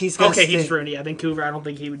think he's going to Okay, stay. he's ruined. Yeah, Vancouver. I don't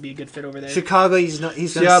think he would be a good fit over there. Chicago, he's not.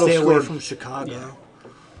 He's going to Seattle stay away scored. from Chicago. Yeah.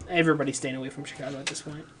 Everybody's staying away from Chicago at this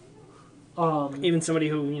point. Even somebody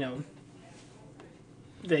who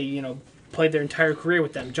they played their entire career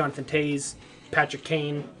with them. Jonathan Toews, Patrick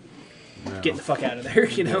Kane, getting the fuck out of there.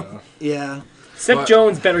 Yeah. Seth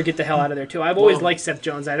Jones better get the hell out of there too. I've always liked Seth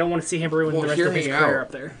Jones. I don't want to see him ruin the rest hear of his me career out.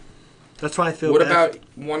 up there. That's why I feel What bad. about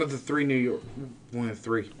one of the three New York? One of the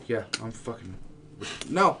three. Yeah, I'm fucking.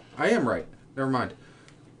 No, I am right. Never mind.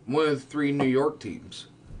 One of the three New York teams.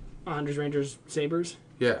 Islanders, Rangers, Sabres.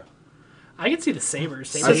 Yeah. I could see the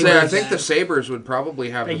Sabres. I'd say I think the Sabres would probably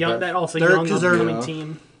have the best. That also They're- young 'cause they're- upcoming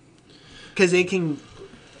team. Because they can.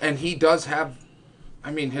 And he does have. I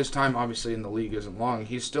mean, his time obviously in the league isn't long.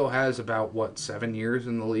 He still has about 7 years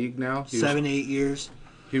in the league now. He 7-8 years.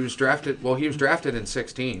 He was drafted. Well, he was drafted in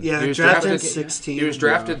 16. Yeah, he was drafted in 16. He was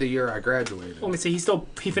drafted the year I graduated. Let me see.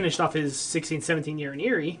 He finished off his 16-17 year in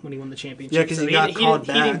Erie when he won the championship. Yeah, 'cause he got called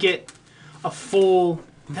He didn't back. get a full,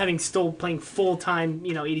 having still playing full time,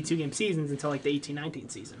 82 game seasons until like the 18-19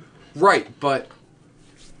 season. Right, but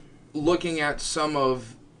looking at some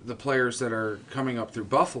of the players that are coming up through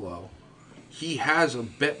Buffalo, he has a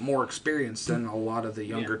bit more experience than a lot of the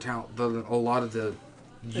younger talent. A lot of the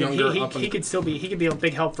younger He could be a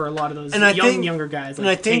big help for a lot of those And I think- younger guys. and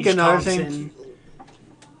Like I think Tage another Thompson. thing-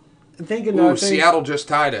 I think another Ooh, thing. Seattle just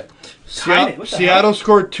tied it. Tied it. What the Seattle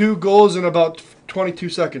scored 2 goals in about 22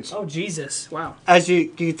 seconds. Oh Jesus! Wow. As you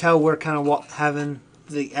can tell, we're kind of having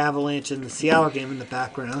the Avalanche and the Seattle game in the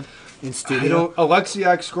background in studio.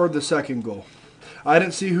 Alexiak scored the second goal. I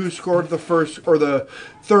didn't see who scored the first or the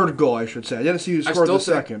third goal, I should say. I didn't see who scored the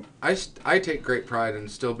second. I take great pride in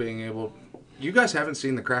still being able. You guys haven't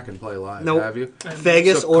seen the Kraken play live, Nope. have you?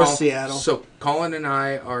 Vegas or Seattle. So Colin and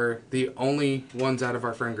I are the only ones out of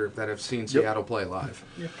our friend group that have seen Seattle play live.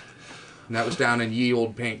 Yep. And that was down in Ye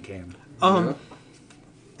Old Paint Can.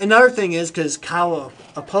 Another thing is because Kyle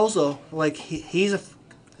Opozo, like he's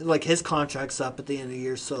his contract's up at the end of the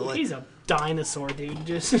year, so like He's a dinosaur, dude.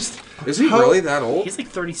 Just Is he really that old? he's like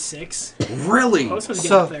 36. Really? Post was getting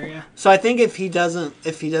So- up there, yeah. So I think if he doesn't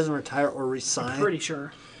retire or resign, Pretty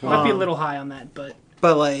sure. Might be a little high on that, but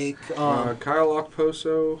but like Kyle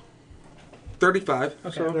Okposo, 35.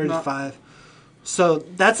 Okay. So not- 35. So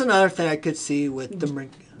that's another thing I could see with the.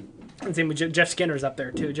 and same with Jeff Skinner's up there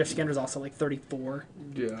too. Jeff Skinner's also like 34.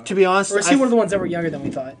 Yeah. To be honest, Or is he one of the ones that were younger than we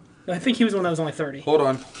thought? I think he was the one that was only 30. Hold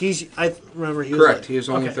on. I remember he was Correct. like, He is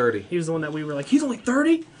only Okay. 30. He was the one that we were like, he's only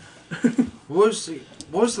 30? What was the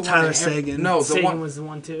one? Tyler that him- Seguin. No, the Sagan one. was the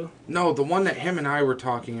one too. No, the one that him and I were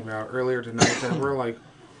talking about earlier tonight. That we're like,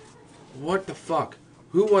 what the fuck?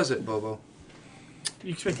 Who was it, Bobo?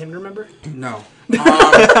 You expect him to remember? No.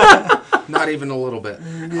 Not even a little bit.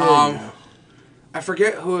 I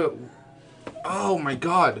forget who it... Oh, my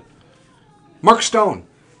God. Mark Stone.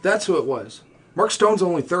 That's who it was. Mark Stone's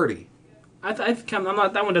only 30. I'm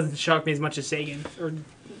not. That one doesn't shock me as much as Sagan or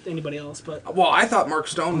anybody else, but Well, I thought Mark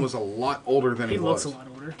Stone was a lot older than he, he was. looks a lot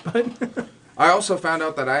older. But I also found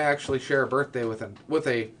out that I actually share a birthday with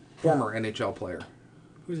a former NHL player.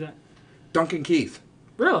 who's that? Duncan Keith.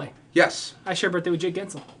 Really? Yes. I share a birthday with Jake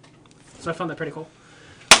Gensel, so I found that pretty cool.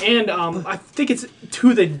 And I think it's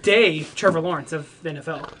to the day Trevor Lawrence of the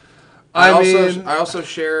NFL. I mean, also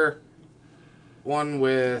share one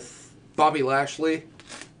with Bobby Lashley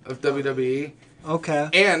of WWE okay.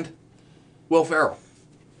 and Will Ferrell.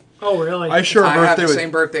 Oh, really? I share a I have birthday the with.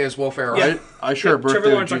 same birthday as Will Ferrell. Yeah. I share a birthday Trevor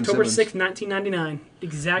with Lawrence, Gene October Simmons. 6th, 1999.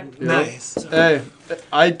 Exact. Nice. So, Hey,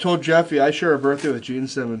 I told Jeffy I share a birthday with Gene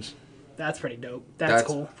Simmons. that's pretty dope. That's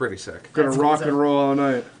cool. pretty sick. Gonna That's rock cool. and roll all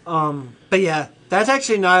night. But yeah, that's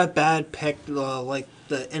actually not a bad pick. Like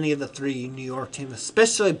any of the three New York teams,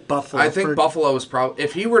 especially Buffalo. I think Buffalo is probably...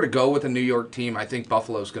 If he were to go with a New York team, I think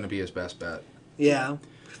Buffalo's going to be his best bet. Yeah,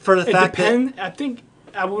 for the It fact depends. I think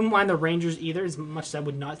I wouldn't mind the Rangers either, as much as I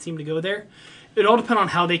would not seem to go there. It all depends on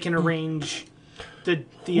how they can arrange the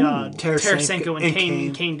Tarasenko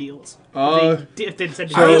and Kane deals. If they decide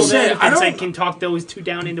to I deal don't- them, if I they decide don't- can talk those two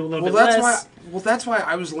down into a little Well, bit that's less. that's why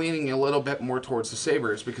I was leaning a little bit more towards the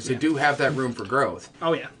Sabres, because they do have that room for growth.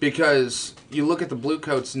 Oh yeah. Because you look at the Blue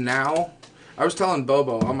Coats now... I was telling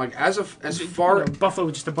Bobo, I'm like, as far... Buffalo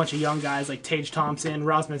with just a bunch of young guys like Tage Thompson,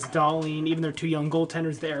 Rasmus Dahlin, even their two young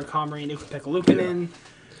goaltenders there, Comrie and Ukko-Pekka Luukkonen.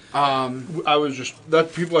 I was just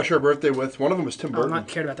that people I share a birthday with. One of them was Tim I'm Burton. not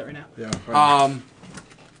cared about that right now. Yeah.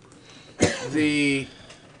 The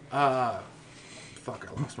Fuck,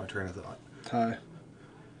 I lost my train of thought. Ty.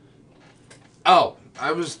 Oh,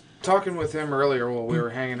 I was talking with him earlier while we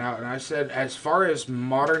were hanging out, and I said, as far as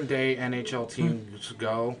modern day NHL teams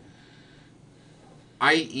go,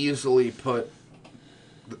 I easily put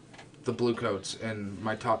the Blue Coats in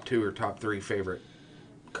my top 2 or top 3 favorite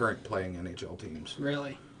current playing NHL teams.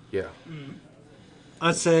 Really? Yeah.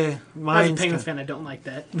 I'd say As a mine's Penguins fan, I don't like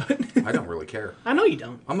that. But I don't really care. I know you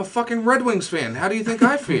don't. I'm a fucking Red Wings fan. How do you think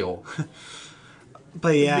I feel?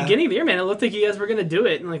 But yeah, Beginning of the year, man, it looked like you guys were going to do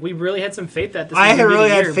it, and like we really had some faith that this. I was gonna be really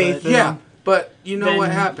the had year, faith but in Yeah, but you know then what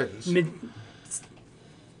happens.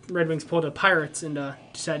 Red Wings pulled a Pirates and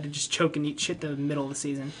decided to just choke and eat shit the middle of the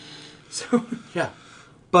season. So Yeah.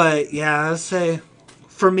 But yeah, I'd say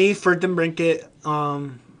for me, for DeBrincat,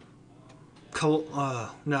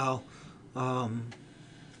 no,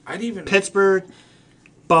 I'd even Pittsburgh,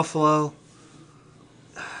 Buffalo,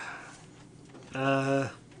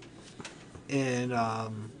 and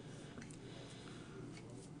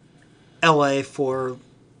LA for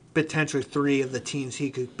potentially 3 of the teams he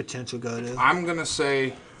could potentially go to. I'm gonna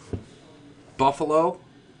say Buffalo,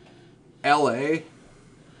 LA.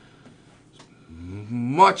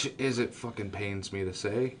 Much as it fucking pains me to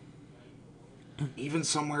say, even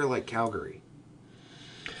somewhere like Calgary.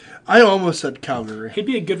 I almost said Calgary. he'd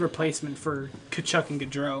be a good replacement for Kachuk and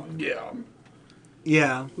Gaudreau. Yeah.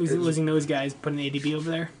 Yeah, Losing those guys, putting ADB over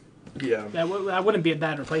there. Yeah. That wouldn't be a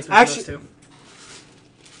bad replacement Actually- for those two.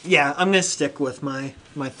 yeah, I'm gonna stick with my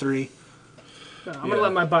 3. I'm going to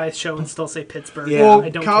let my bias show and still say Pittsburgh. Yeah. Well, I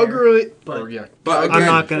don't Calgary. care. But- Yeah. But I'm again,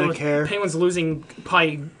 not gonna Well, care. Penguins losing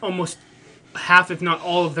probably almost half, if not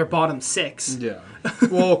all, of their bottom 6. Yeah.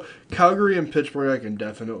 Well, Calgary and Pittsburgh I can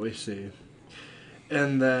definitely see.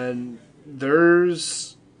 And then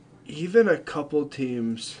there's even a couple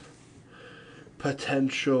teams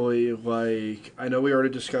potentially like, I know we already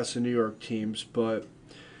discussed the New York teams, but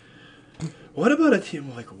what about a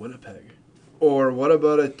team like Winnipeg? Or what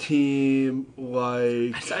about a team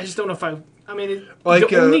like... I just don't know if I mean, Like,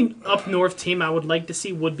 the only up north team I would like to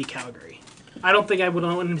see would be Calgary. I don't think I would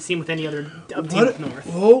want to see him with any other team up north.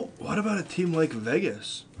 Well, what about a team like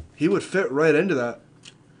Vegas? He would fit right into that.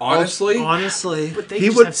 honestly, Honestly, But they He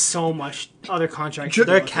just would- have so much other contracts. Ju- to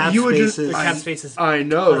their deal with. cap you would just- spaces. Their cap spaces. I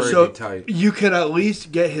know. Pretty So tight. you can at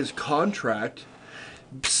least get his contract,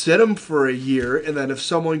 sit him for a year, and then if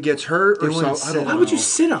someone gets hurt or They wouldn't something, I sit don't him. know. Why would you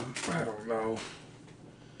sit him? I don't know.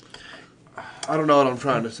 I don't know what I'm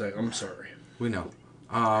trying to say. I'm sorry. we know.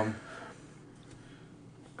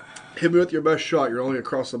 Hit me with your best shot. You're only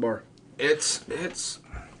across the bar. It's.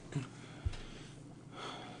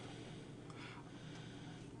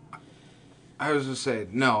 I was just saying,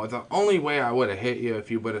 no. The only way I would have hit you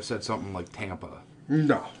if you would have said something like Tampa.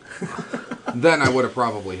 No. Then I would have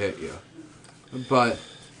probably hit you. But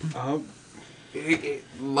Um,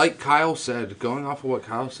 like Kyle said, going off of what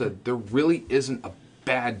Kyle said, there really isn't a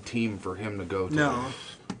bad team for him to go to. No.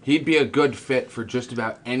 He'd be a good fit for just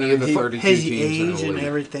about any of the 32 his teams in age the and league.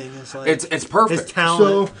 everything is like It's perfect. his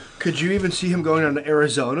talent. so could you even see him going down to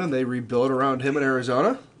Arizona and they rebuild around him in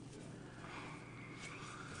Arizona?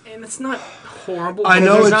 And it's not horrible. I but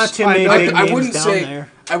know there's it's- not too many I- big I names wouldn't down say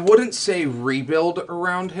there. I wouldn't say rebuild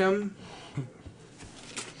around him.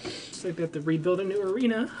 It's like they have to rebuild a new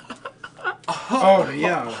arena. Oh,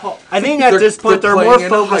 yeah. I think at this point they're they're more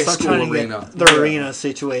playing in a high focused on school trying to arena. get the arena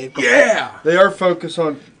situated. Yeah, They are focused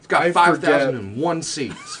on... it's got I 5,001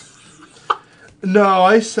 seats, No,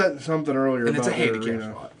 I said something earlier and it's about a the handicap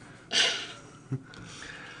arena. spot.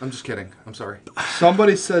 I'm just kidding. I'm sorry.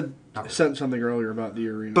 Somebody sent something earlier about the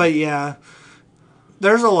arena. But yeah,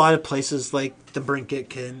 there's a lot of places like the Brinket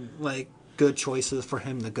can good choices for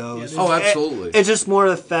him to go. Yeah, Oh, absolutely. It's just more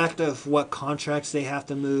the fact of what contracts they have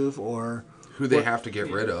to move or Who they have to get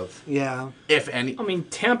rid of, yeah. if any. I mean,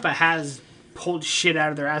 Tampa has pulled shit out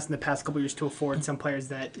of their ass in the past couple years to afford some players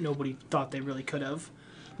that nobody thought they really could have.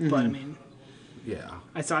 But I mean, Yeah.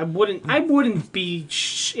 I wouldn't be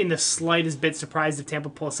in the slightest bit surprised if Tampa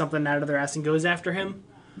pulls something out of their ass and goes after him.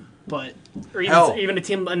 But or Hell. even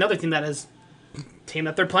another team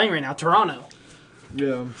that they're playing right now, Toronto.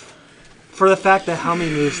 yeah. For the fact that how many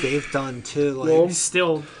moves they've done too. Like, Well,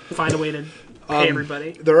 Still find a way to pay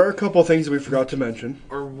everybody. There are a couple things that we forgot to mention.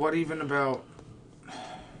 Or what even about?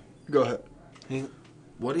 Go ahead.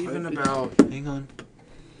 What even about? hang on.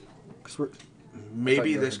 'Cause we're,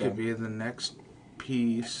 Maybe you this were could be the next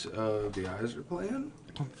piece of the Eisner plan.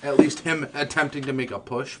 At least him attempting to make a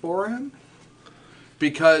push for him.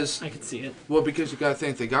 Because I could see it. because you got to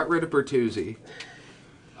think they got rid of Bertuzzi.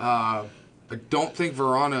 I don't think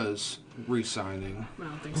Verana's re-signing. I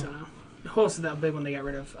don't think so. No. Who else is that big one they got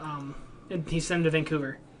rid of? And he sent him to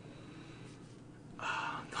Vancouver.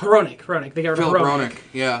 Hronik. They got rid of Philip Hronik. Hronik,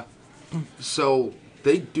 yeah. So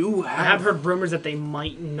they do I have... have heard rumors that they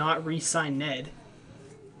might not re-sign Ned.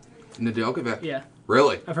 Nedeljkovic. Yeah.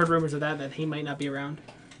 Really? I've heard rumors of that he might not be around.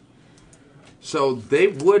 So they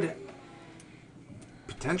would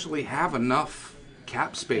potentially have enough cap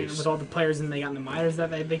And space. with all the players and they got in the minors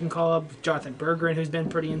that they can call up. Jonathan Berggren, who's been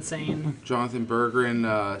pretty insane. Jonathan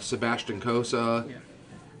Berggren, Sebastian Kosa.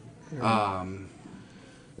 Yeah.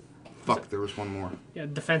 Fuck, there was one more. Yeah,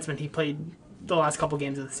 defenseman. He played the last couple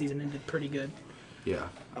games of the season and did pretty good. Yeah,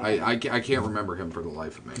 I can't remember him for the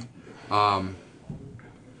life of me.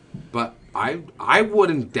 But I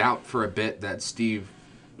wouldn't doubt for a bit that Steve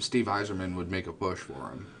Yzerman would make a push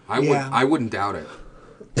for him. I wouldn't doubt it.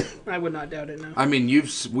 I would not doubt it, no. I mean,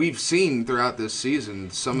 we've seen throughout this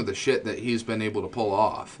season some of the shit that he's been able to pull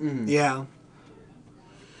off. Yeah.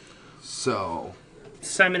 So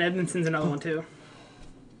Simon Edmondson's another one, too.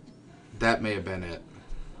 that may have been it.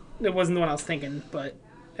 It wasn't the one I was thinking, but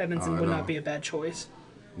Edmondson would know. not be a bad choice.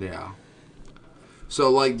 Yeah. So,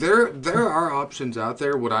 like, there are options out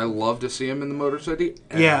there. Would I love to see him in the Motor City?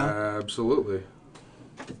 Yeah. Absolutely.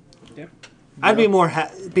 Yeah. I'd be more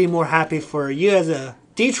happy for you as a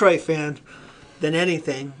Detroit fan than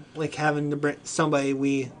anything, like having to bring somebody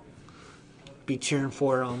we be cheering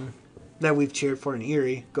for, that we've cheered for in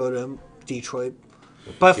Erie, go to Detroit.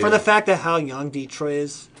 But for Yeah. the fact of how young Detroit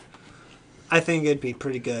is, I think it'd be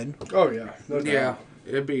pretty good. Oh, yeah. No doubt. Yeah,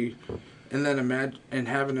 it'd be, and then imagine and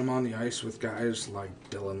having him on the ice with guys like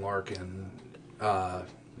Dylan Larkin,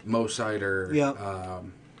 Mo Sider. Yep.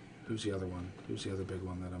 Who's the other one? Who's the other big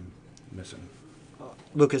one that I'm missing?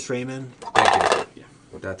 Lucas Raymond. Thank you. Yeah,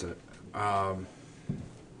 that's it.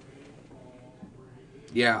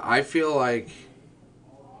 Yeah, I feel like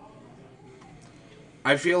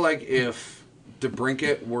if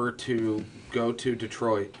DeBrincat were to go to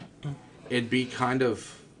Detroit, it'd be kind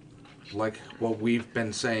of like what we've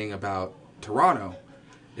been saying about Toronto,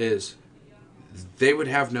 is they would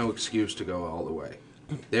have no excuse to go all the way.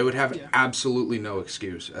 They would have absolutely no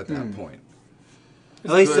excuse at that point.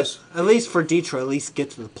 At least for Detroit, at least get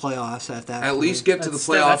to the playoffs at that. At point. least get to the That's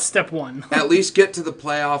playoffs. step one. At least get to the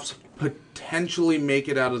playoffs, potentially make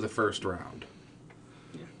it out of the first round.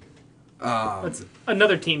 That's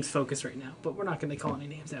another team's focus right now, but we're not going to call any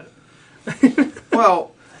names out.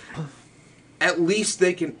 Well, at least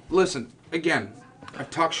they can... Listen, again, I've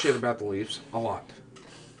talked shit about the Leafs a lot.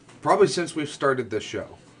 Probably since we've started this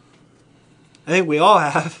show. I think we all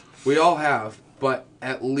have. We all have, but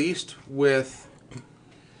at least with...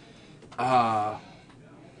 I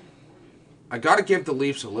got to give the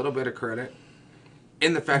Leafs a little bit of credit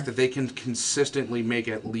in the fact that they can consistently make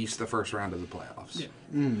at least the first round of the playoffs.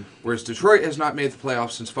 Yeah. Whereas Detroit has not made the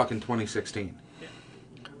playoffs since fucking 2016.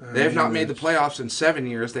 They have not made the playoffs in 7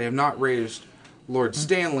 years. They have not raised Lord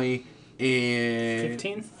Stanley in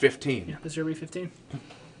 15. Yeah, this year will be 15.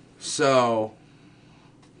 So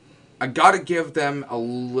I got to give them a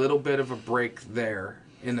little bit of a break there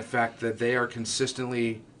in the fact that they are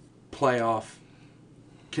consistently playoff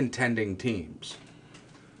contending teams.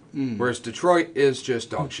 Whereas Detroit is just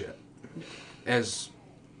dog shit. As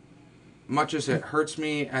much as it hurts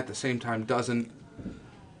me, at the same time doesn't,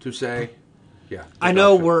 to say, yeah. I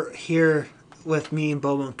know we're here with me and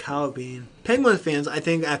Bobo and Kyle being Penguin fans. I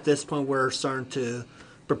think at this point we're starting to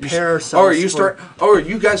prepare ourselves. Are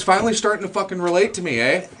you guys finally starting to fucking relate to me,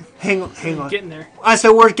 eh? Hang on. Getting there. I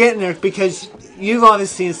said we're getting there because you've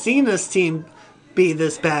obviously seen this team be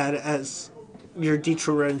this bad as your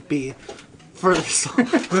Detroit Reds be for this. I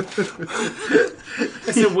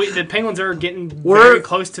said the Penguins are getting very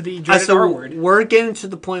close to the dreaded R word. We're getting to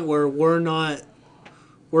the point where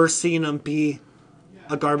we're seeing them be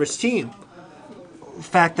a garbage team. The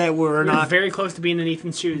fact that we're not very close to being in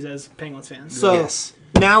Ethan's shoes as Penguins fans. So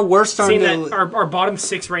now we're starting Seeing to that our bottom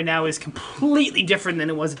six right now is completely different than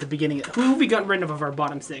it was at the beginning. Who have we gotten rid of our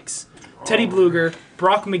bottom six? Teddy Bluger,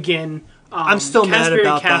 Brock McGinn. I'm still mad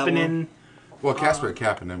about that Kapanen. Well, Kasper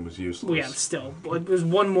Kapanen was useless. Well, yeah, still. There's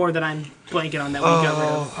one more that I'm blanking on that we got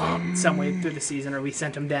rid of some way through the season, or we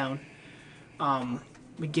sent him down.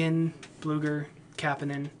 McGinn, Bluger,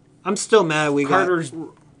 Kapanen. I'm still mad Carter's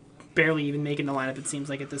barely even making the lineup, it seems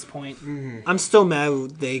like, at this point. I'm still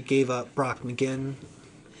mad they gave up Brock McGinn.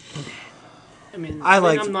 I mean, that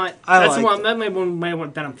might be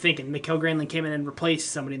one that I'm thinking. Mikhail Granlund came in and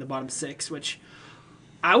replaced somebody in the bottom six, which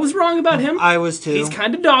I was wrong about him. I was too. He's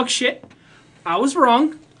kind of dog shit. I was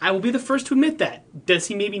wrong. I will be the first to admit that. Does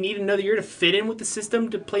he maybe need another year to fit in with the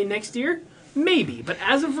system to play next year? Maybe. But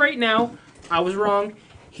as of right now, I was wrong.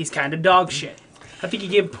 He's kind of dog shit. I think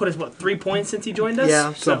he put us 3 points since he joined us?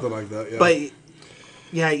 Yeah. Something like that, yeah. But,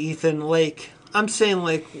 yeah, Ethan, like, I'm saying,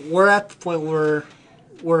 like, we're at the point where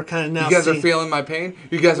we're kind of now. You guys are feeling my pain?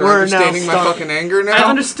 You guys are We're now understanding my fucking anger now? I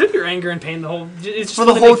understood your anger and pain the whole. It's just For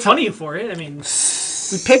the for whole make fun of you for it. I mean,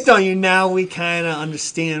 we picked on you. Now we kind of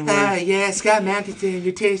understand. yeah, Scott Matheson,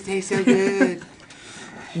 your taste tastes so good.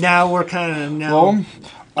 Now we're kind of Well,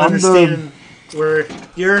 understanding where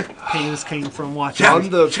your pain is coming from. Watching. On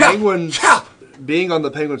the Penguins, being on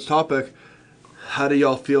the Penguins topic, how do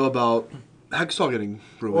y'all feel about Hextall getting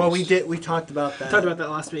released? Well, we talked about that. talked about that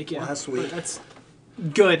last week. Yeah, Last week. But that's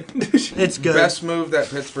good. It's good. Best move that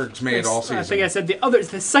Pittsburgh's made all season. I think I said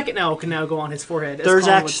the second L can now go on his forehead. as There's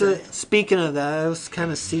Colin would actually, say. speaking of that, I was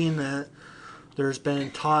kind of seeing that there's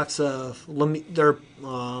been talks of they're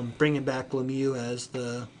bringing back Lemieux as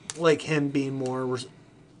him being more,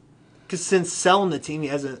 because since selling the team,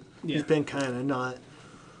 he's been kind of not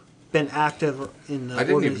been active in the. I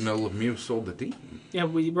didn't even know Lemieux sold the team. Yeah,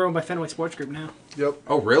 we're owned by Fenway Sports Group now. Yep.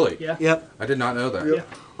 Oh, really? Yeah. Yep. I did not know that.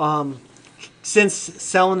 Yeah. Since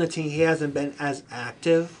selling the team, he hasn't been as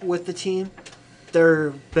active with the team.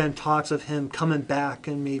 There have been talks of him coming back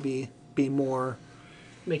and maybe be more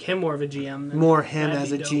Make him more of a GM. him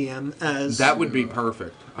as a dope. GM as That would be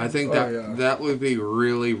perfect. I think yeah. that would be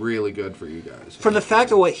really, really good for you guys. for the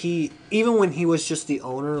fact of what even when he was just the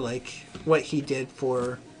owner, like what he did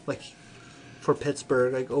for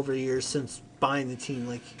Pittsburgh, like over the years since buying the team,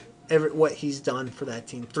 like what he's done for that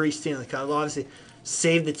team, 3 Stanley Cups, obviously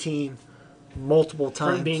saved the team multiple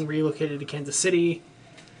times. From being relocated to Kansas City.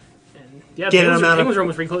 And yeah, Getting Penguins were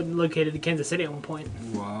almost relocated to Kansas City at one point.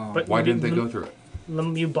 Wow. But Why didn't they go through it?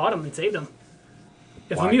 Lemieux bought him and saved him.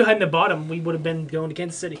 If Why? Lemieux hadn't have bought him, we would have been going to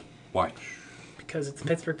Kansas City. Why? Because it's the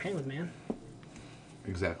Pittsburgh Penguins, man.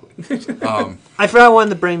 Exactly. I forgot I wanted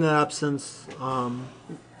to bring that up since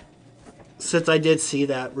I did see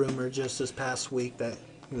that rumor just this past week that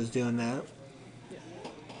he was doing that.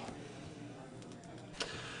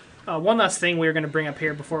 One last thing we were going to bring up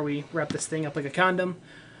here before we wrap this thing up like a condom,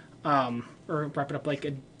 or wrap it up like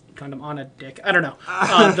a condom on a dick. I don't know.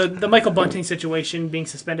 The Michael Bunting situation, being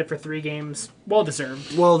suspended for 3 games, well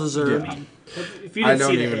deserved. Well deserved. I mean, if you I didn't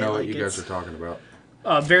don't see the even hit, know what like, you guys it's are talking about.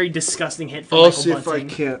 a very disgusting hit for I'll Michael see if I Bunting.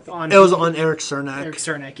 can't. It was on Eric Cernak. Eric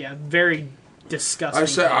Cernak, yeah, very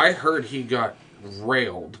disgusting. I heard he got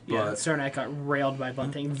railed, Yeah, but Cernak got railed by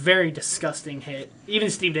Bunting. Very disgusting hit. Even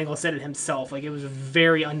Steve Dangle said it himself. Like, it was a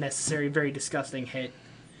very unnecessary, very disgusting hit.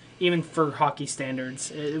 Even for hockey standards,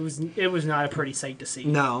 it was not a pretty sight to see.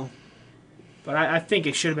 No. But I think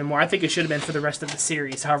it should have been more. I think it should have been for the rest of the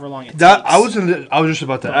series, however long it That takes. I was just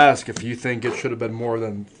about to ask if you think it should have been more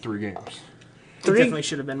than 3 games. It 3? definitely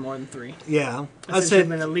should have been more than 3. Yeah. I I'd said it should say have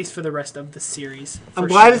been at least for the rest of the series. I'm for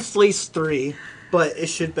glad sure. it's at least 3, but it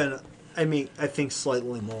should have been, I think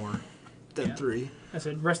slightly more than Yeah. 3. I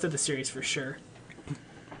said rest of the series for sure.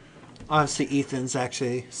 Obviously, Ethan's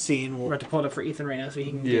actually seeing We're about to pull it up for Ethan right now so he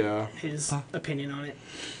can Yeah. get his opinion on it.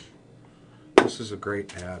 this is a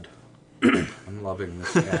great ad. I'm loving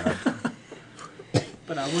this ad.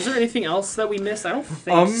 But was there anything else that we missed? I don't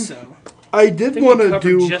think so. I did I think want we to covered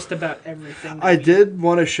do. just about everything. I did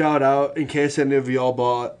want to shout out, in case any of y'all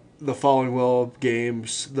bought the Falling Will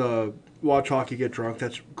games, the Watch Hockey Get Drunk.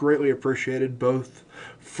 That's greatly appreciated, both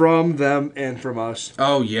from them and from us.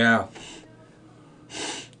 Oh yeah.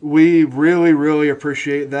 We really, really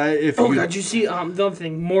appreciate that. If Oh you, god, did you see the other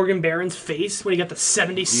thing? Morgan Barron's face when he got the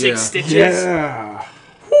 76 Yeah. stitches. yeah,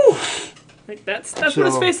 Like, that's what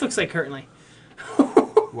his So- face looks like currently.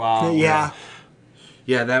 wow, Yeah.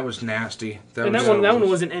 Yeah, that was nasty. And that one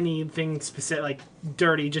wasn't anything specific, like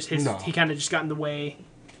dirty. Just his, No. he kind of just got in the way.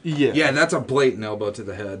 yeah, Yeah, that's a blatant elbow to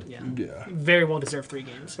the head. Yeah, yeah. very well deserved 3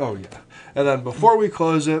 games. Oh yeah. And then before we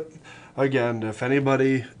close it, again, if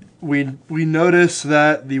anybody, we noticed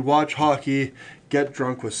that the Watch Hockey Get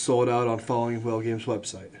Drunk was sold out on Falling Will Games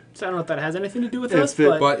website. So I don't know if that has anything to do with If us, it-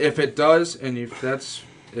 but But if it does, and if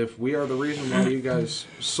we are the reason why you guys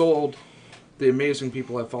sold the amazing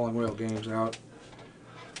people at Falling Whale Games out,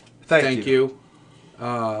 thank you.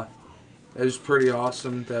 It's pretty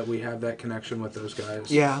awesome that we have that connection with those guys.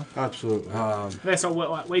 Yeah. Absolutely. okay, so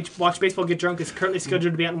Watch Baseball Get Drunk is currently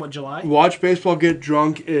scheduled to be out in July? Watch Baseball Get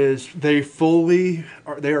Drunk they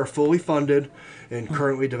are fully funded and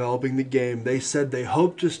currently developing the game. They said they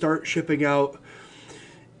hope to start shipping out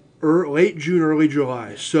late June, early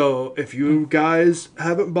July. So if you guys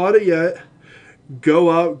haven't bought it yet,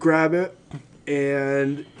 go out, grab it,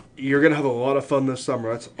 and you're gonna have a lot of fun this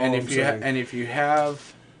summer. That's all And I'm saying. if you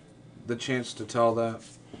have the chance to tell that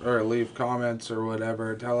or leave comments or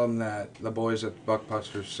whatever, tell them that the boys at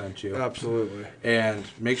Buckbusters sent you. Absolutely. And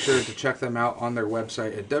make sure to check them out on their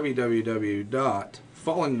website at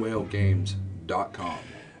www.fallingwhalegames.com.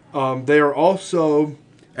 They are also...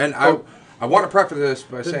 And I want to preface this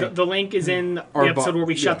by saying... The link is in the episode where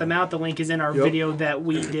we shot them out. The link is in our Yep. video that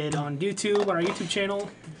we did on YouTube, on our YouTube channel.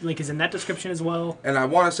 The link is in that description as well. And I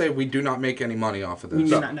want to say we do not make any money off of this. We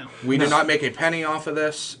do not know. We do not make a penny off of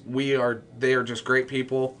this. They are just great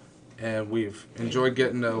people, and we've enjoyed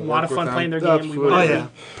getting to A lot of fun playing their game. Absolutely. We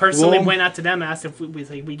personally went out to them, asked if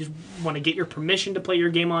we just want to get your permission to play your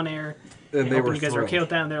game on air. And they were you guys are okay with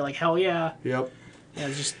that, and they're like, hell yeah. Yep. Yeah,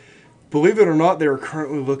 it's just... Believe it or not, they are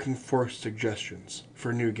currently looking for suggestions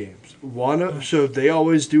for new games. So they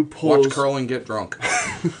always do polls. Watch curling, get drunk.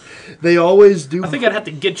 They always do. I think I'd have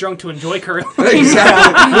to get drunk to enjoy curling.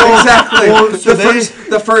 Exactly. Well, so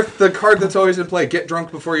the card that's always in play. Get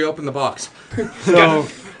drunk before you open the box.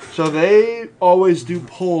 So they always do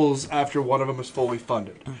polls after one of them is fully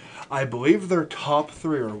funded. I believe their top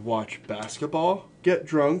 3 are watch basketball, get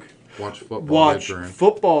drunk, Watch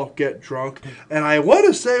football, get drunk, and I want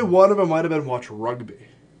to say one of them might have been watch rugby.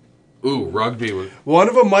 Ooh, rugby. One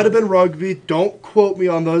of them might have been rugby. Don't quote me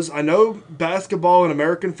on those. I know basketball and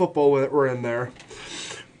American football were in there,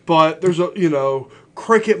 but there's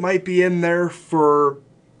cricket might be in there for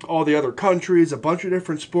all the other countries, a bunch of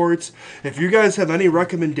different sports. If you guys have any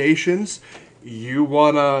recommendations, you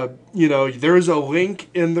want to, there's a link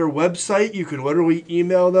in their website. You can literally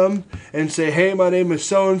email them and say, hey, my name is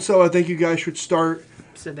so-and-so. I think you guys should start.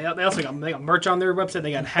 So they also got merch on their website.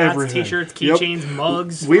 They got hats, Everything. T-shirts, keychains,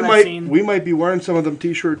 mugs. We might be wearing some of them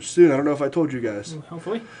T-shirts soon. I don't know if I told you guys.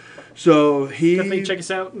 Hopefully. So definitely check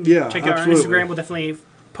us out. Check out our Instagram. We'll definitely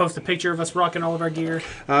post a picture of us rocking all of our gear.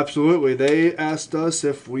 Absolutely. They asked us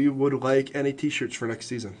if we would like any T-shirts for next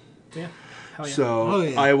season. Yeah. Hell yeah.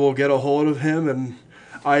 So I will get a hold of him, and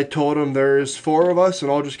I told him there's 4 of us,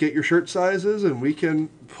 and I'll just get your shirt sizes, and we can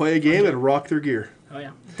play a game and rock their gear. Oh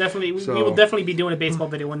yeah, definitely. We will definitely be doing a baseball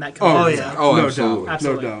video when that comes. Oh out. yeah. Oh, No absolutely. doubt.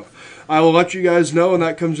 Absolutely. No doubt. I will let you guys know when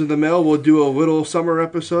that comes in the mail. We'll do a little summer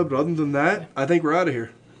episode, but other than that, I think we're out of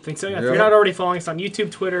here. I think so. Yeah. Yeah. If you're not already following us on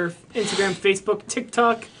YouTube, Twitter, Instagram, Facebook,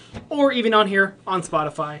 TikTok, or even on here on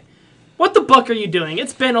Spotify, what the buck are you doing?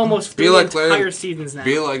 It's been almost 3 entire seasons now.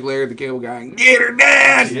 Be like Larry the Cable Guy and get her done!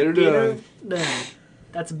 Get her Get her done. done.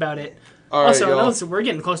 That's about it. All right, Also, y'all. notice we're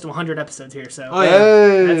getting close to 100 episodes here, so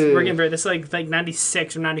Hey. we're getting very. This is like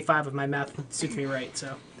 96 or 95 if my math suits me right.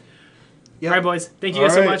 So, Yep. all right, boys. Thank you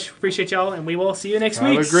guys so All right. much. Appreciate y'all, and we will see you next Have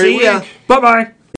week. a great See ya. week. Bye bye.